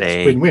 I would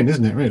say it's win-win,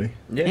 isn't it? Really?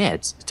 Yeah,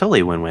 it's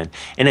totally a win-win.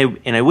 And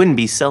I wouldn't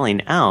be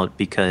selling out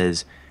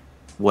because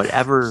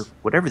whatever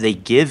they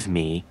give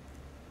me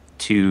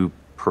to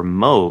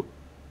promote,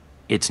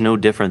 it's no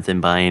different than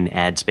buying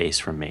ad space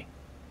from me.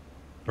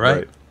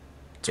 Right.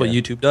 That's what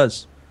YouTube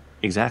does.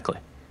 Exactly.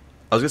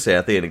 I was gonna say,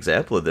 I think an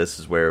example of this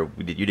is where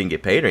you didn't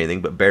get paid or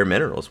anything, but Bare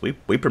Minerals. We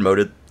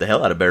promoted the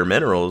hell out of Bare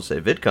Minerals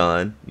at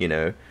VidCon,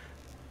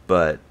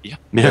 but I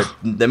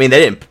mean, they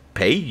didn't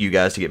pay you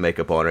guys to get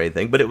makeup on or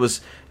anything, but it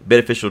was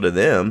beneficial to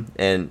them.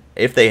 And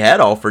if they had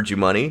offered you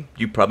money,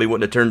 you probably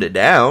wouldn't have turned it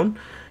down,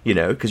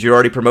 because you're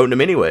already promoting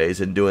them anyways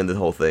and doing the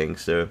whole thing.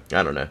 So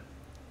I don't know.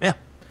 Yeah.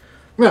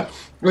 Yeah.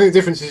 The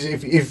difference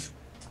is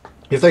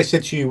if they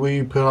said to you, "Will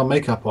you put our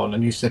makeup on?"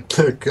 and you said,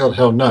 "God,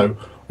 hell no," and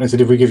they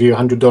said, "If we give you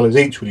 $100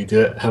 each, will you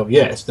do it?" Hell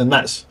yes. Then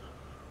that's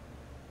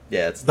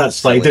slightly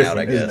selling different, out,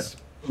 I guess.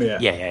 Yeah.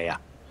 Yeah.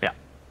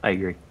 I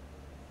agree.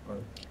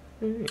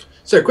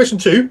 So, question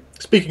 2.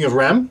 Speaking of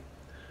RAM,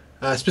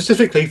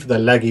 specifically for the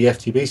laggy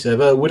FTP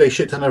server, would a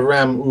shit ton of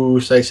RAM,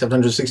 say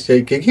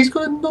 768 gig, he's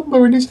got a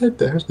number in his head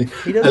there, hasn't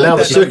he? does Allow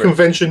like the that number.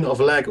 circumvention of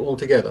lag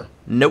altogether.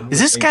 Nope. Is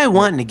this guy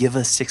wanting to give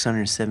us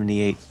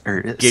 678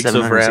 or Gigs of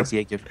RAM?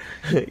 768 gigs?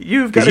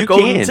 You've got a you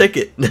golden can.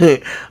 ticket.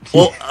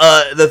 Well,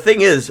 the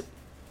thing is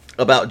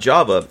about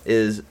Java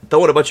is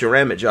throwing a bunch of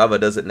RAM at Java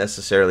doesn't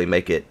necessarily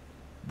make it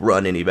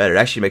run any better. It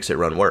actually makes it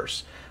run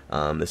worse.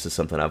 This is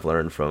something I've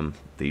learned from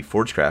the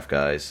Forgecraft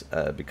guys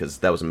because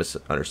that was a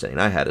misunderstanding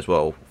I had as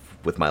well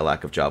with my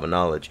lack of Java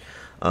knowledge.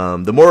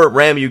 The more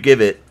RAM you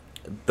give it,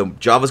 the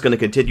Java's going to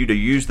continue to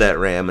use that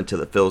RAM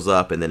until it fills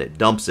up, and then it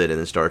dumps it and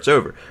then starts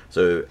over.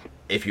 So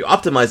if you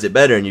optimize it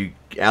better and you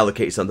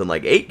allocate something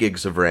like 8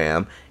 gigs of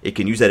RAM, it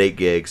can use that 8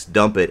 gigs,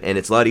 dump it, and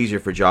it's a lot easier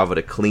for Java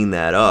to clean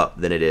that up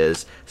than it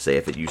is, say,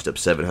 if it used up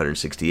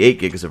 768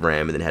 gigs of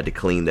RAM and then had to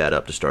clean that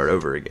up to start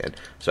over again.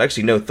 So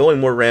actually, no, throwing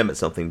more RAM at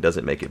something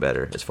doesn't make it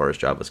better as far as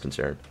Java's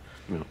concerned.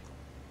 No.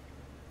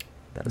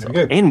 That's There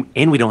all. you go.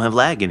 And we don't have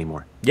lag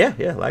anymore. Yeah,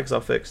 lag's all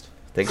fixed.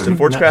 Thanks to the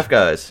Forgecraft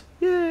guys.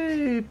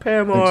 Yay,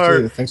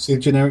 Pamar. Thanks to the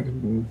generic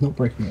not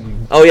breaking it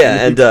anymore. Oh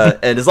yeah, and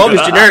as long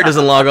as generic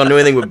doesn't log on to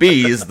anything with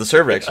bees, the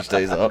server actually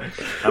stays up.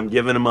 I'm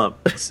giving them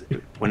up.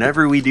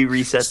 Whenever we do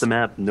reset the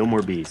map, no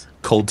more bees.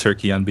 Cold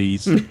turkey on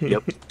bees.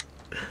 Yep.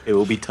 It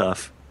will be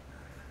tough.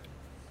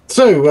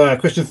 So,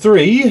 question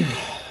 3,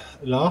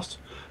 last.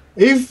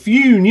 If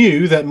you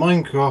knew that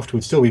Minecraft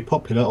would still be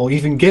popular, or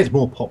even get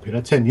more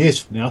popular 10 years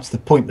from now, to the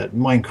point that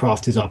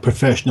Minecraft is our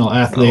professional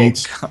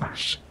athletes,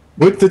 gosh.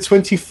 would the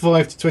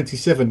 25 to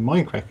 27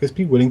 Minecrackers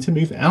be willing to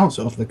move out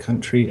of the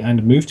country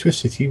and move to a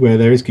city where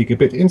there is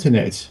gigabit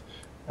internet?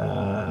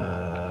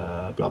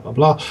 Blah, blah,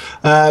 blah.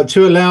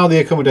 To allow the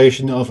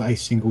accommodation of a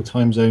single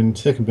time zone,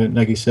 circumvent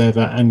laggy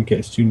server, and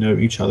get to know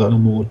each other on a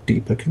more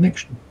deeper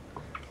connection.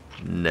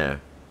 No.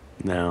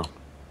 No.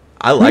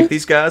 I like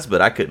these guys, but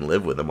I couldn't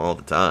live with them all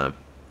the time.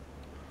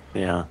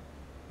 Yeah.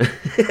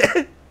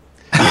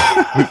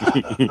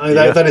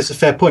 That is a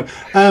fair point.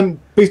 But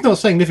he's not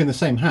saying live in the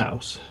same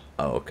house.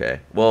 Oh,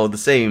 okay. Well, the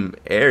same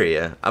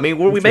area. I mean,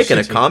 were we It's a making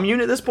a city.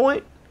 commune at this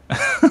point?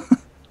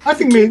 I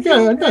think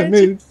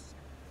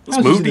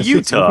Let's move to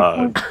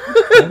Utah.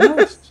 Quite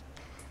nice.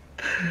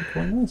 I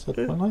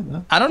quite like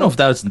that. I don't know if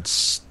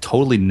that's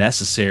totally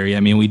necessary. I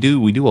mean, we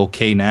do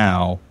okay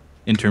now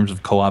in terms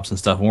of co-ops and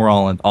stuff. And we're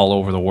all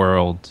over the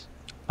world.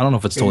 I don't know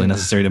if it's totally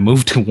necessary to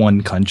move to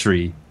one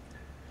country.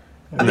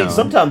 I mean,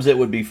 sometimes it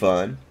would be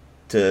fun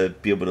to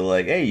be able to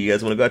like, hey, you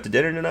guys want to go out to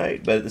dinner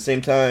tonight? But at the same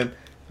time,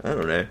 I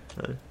don't know.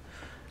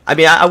 I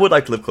mean, I would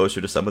like to live closer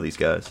to some of these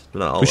guys. But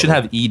not all We should of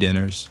them. have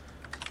e-dinners.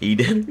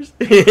 E-dinners.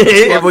 And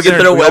we'll get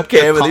their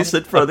webcam and they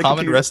sit in front of the common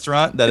computer.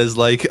 restaurant that is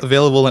like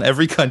available in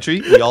every country.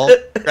 We all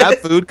grab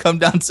food, come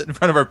down, sit in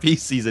front of our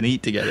PCs, and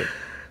eat together.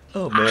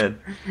 Oh, man.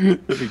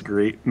 That'd be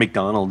great.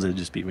 McDonald's would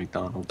just be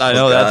McDonald's. I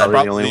know that's God.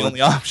 probably the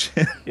only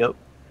option. Yep.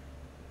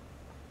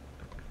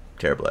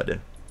 Terrible idea.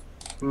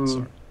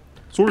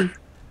 Sorry.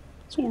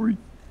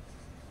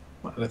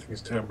 I don't think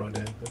it's a terrible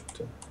idea,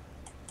 but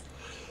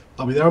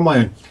I'll be there on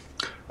my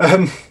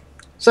own.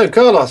 So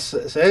Carlos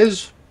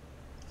says,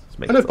 Let's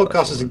make hello it fun.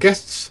 podcasters and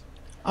guests.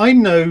 I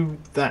know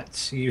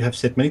that you have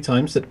said many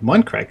times that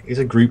Minecraft is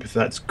a group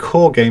that's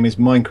core game is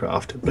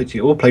Minecraft, but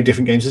you all play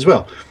different games as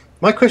well.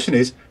 My question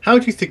is, how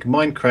do you think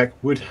Minecraft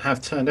would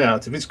have turned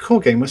out if its core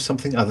game was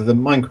something other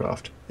than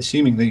Minecraft,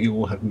 assuming that you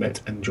all have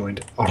met and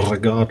joined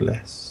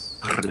regardless?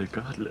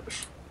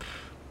 Regardless.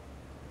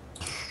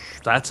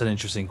 That's an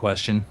interesting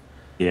question.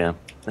 Yeah,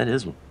 that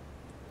is one.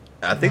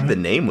 I think the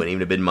name wouldn't even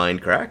have been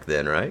Minecraft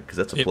then, right? Because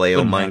that's a It play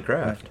on wouldn't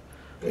have. Minecraft.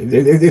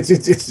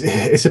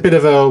 It's a bit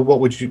of a what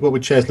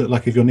would chairs look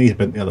like if your knees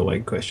bent the other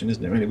way question,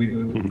 isn't it? Really, we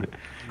don't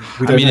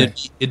I mean, know.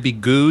 it'd be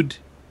Good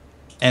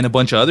and a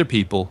bunch of other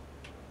people.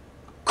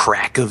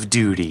 Crack of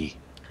Duty.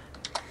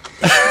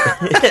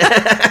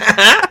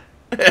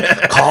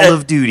 Call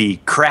of Duty.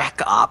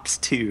 Crack Ops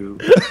 2.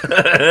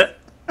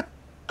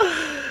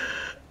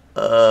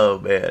 Oh,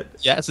 man.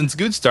 Yeah, since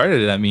Good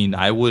started it, I mean,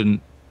 I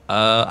wouldn't.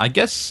 I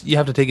guess you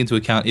have to take into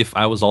account if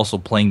I was also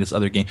playing this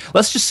other game.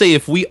 Let's just say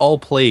if we all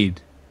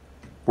played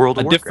World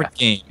a of different Warcraft.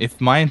 game, if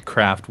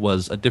Minecraft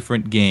was a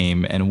different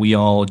game and we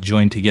all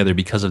joined together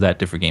because of that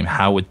different game,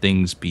 how would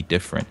things be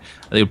different?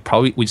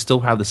 We'd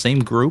still have the same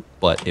group,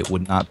 but it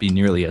would not be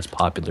nearly as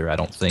popular, I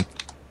don't think,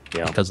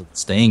 Yeah. because of the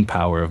staying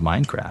power of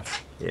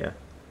Minecraft. Yeah.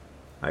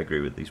 I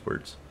agree with these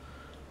words.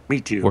 Me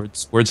too.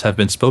 Words have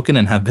been spoken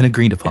and have been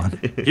agreed upon.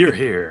 You're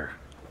here.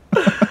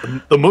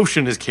 The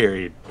motion is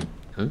carried.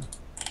 Ugh,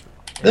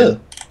 You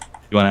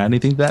want to add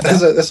anything to that?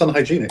 Matt? that's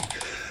unhygienic.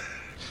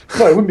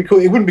 No, it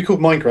wouldn't be called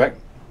Minecraft.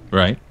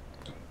 Right.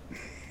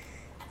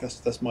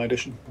 That's my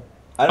addition.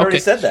 I already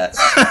Okay. said that.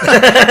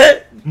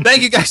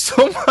 Thank you guys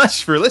so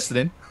much for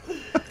listening.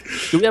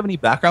 Do we have any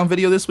background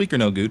video this week or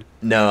no, Good?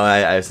 No,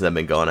 since I've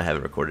been gone, I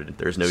haven't recorded it.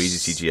 There's no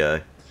easy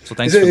CGI. So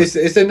thanks for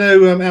listening. Is there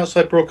no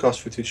outside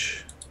broadcast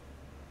footage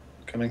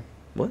coming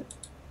What?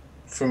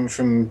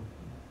 from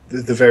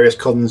the various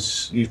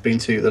cons you've been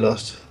to the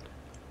last?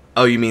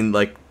 Oh, you mean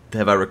like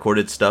have I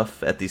recorded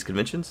stuff at these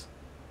conventions?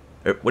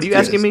 Or, what are you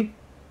asking me?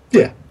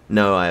 Yeah,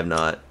 No, I have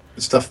not.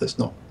 the stuff that's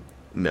not.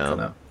 No,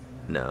 No.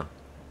 no.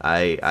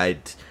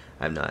 I've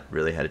not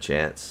really had a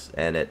chance.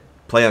 And at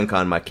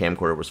PlayOnCon, my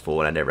camcorder was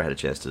full, and I never had a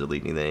chance to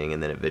delete anything.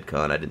 And then at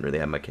VidCon, I didn't really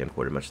have my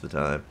camcorder much of the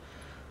time.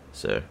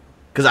 So,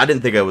 because I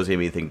didn't think I was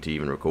anything to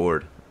even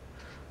record.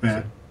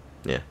 Yeah.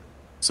 Yeah.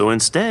 So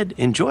instead,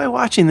 enjoy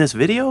watching this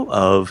video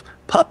of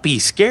Puppy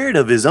scared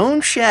of his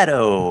own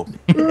shadow.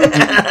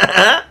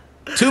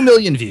 2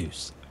 million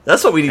views.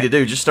 That's what we need to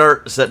do. Just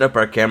start setting up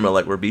our camera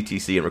like we're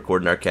BTC and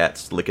recording our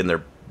cats licking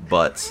their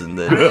butts, and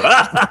then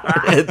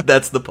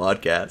that's the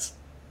podcast.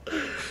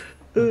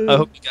 I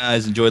hope you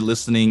guys enjoyed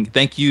listening.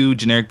 Thank you,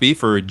 Generic B,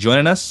 for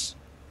joining us.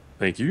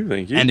 Thank you.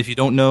 And if you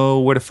don't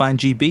know where to find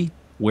GB,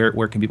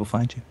 where can people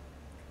find you?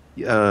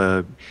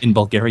 In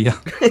Bulgaria.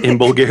 In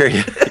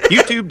Bulgaria.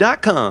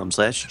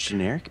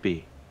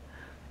 YouTube.com/genericb.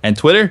 And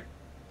Twitter?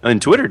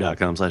 And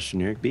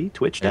Twitter.com/genericb.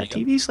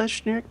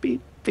 Twitch.tv/genericb.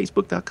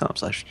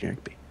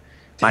 Facebook.com/genericb.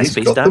 He's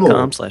got them all.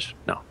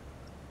 MySpace.com/no.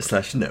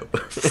 /no.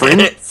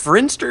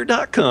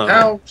 Friendster.com.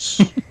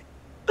 House.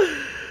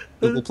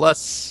 Google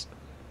Plus.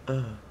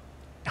 I'm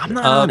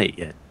not on it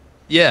yet.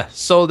 Yeah,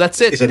 so that's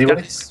it. Is anyone?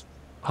 guys.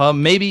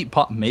 Maybe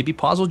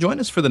Paz will join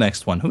us for the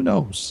next one. Who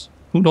knows?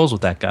 Who knows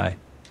with that guy?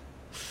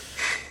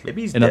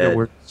 Maybe he's In dead. other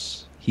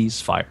words, he's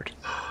fired.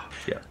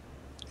 Yeah.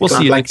 We'll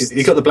see you next.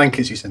 You got the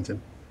blankets you sent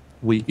him.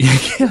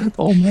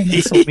 Oh man,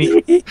 that's so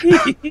mean.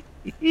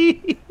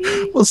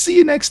 We'll see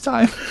you next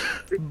time.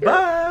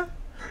 Bye.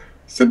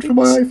 Sent from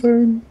my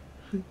iPhone.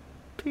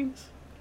 Peace.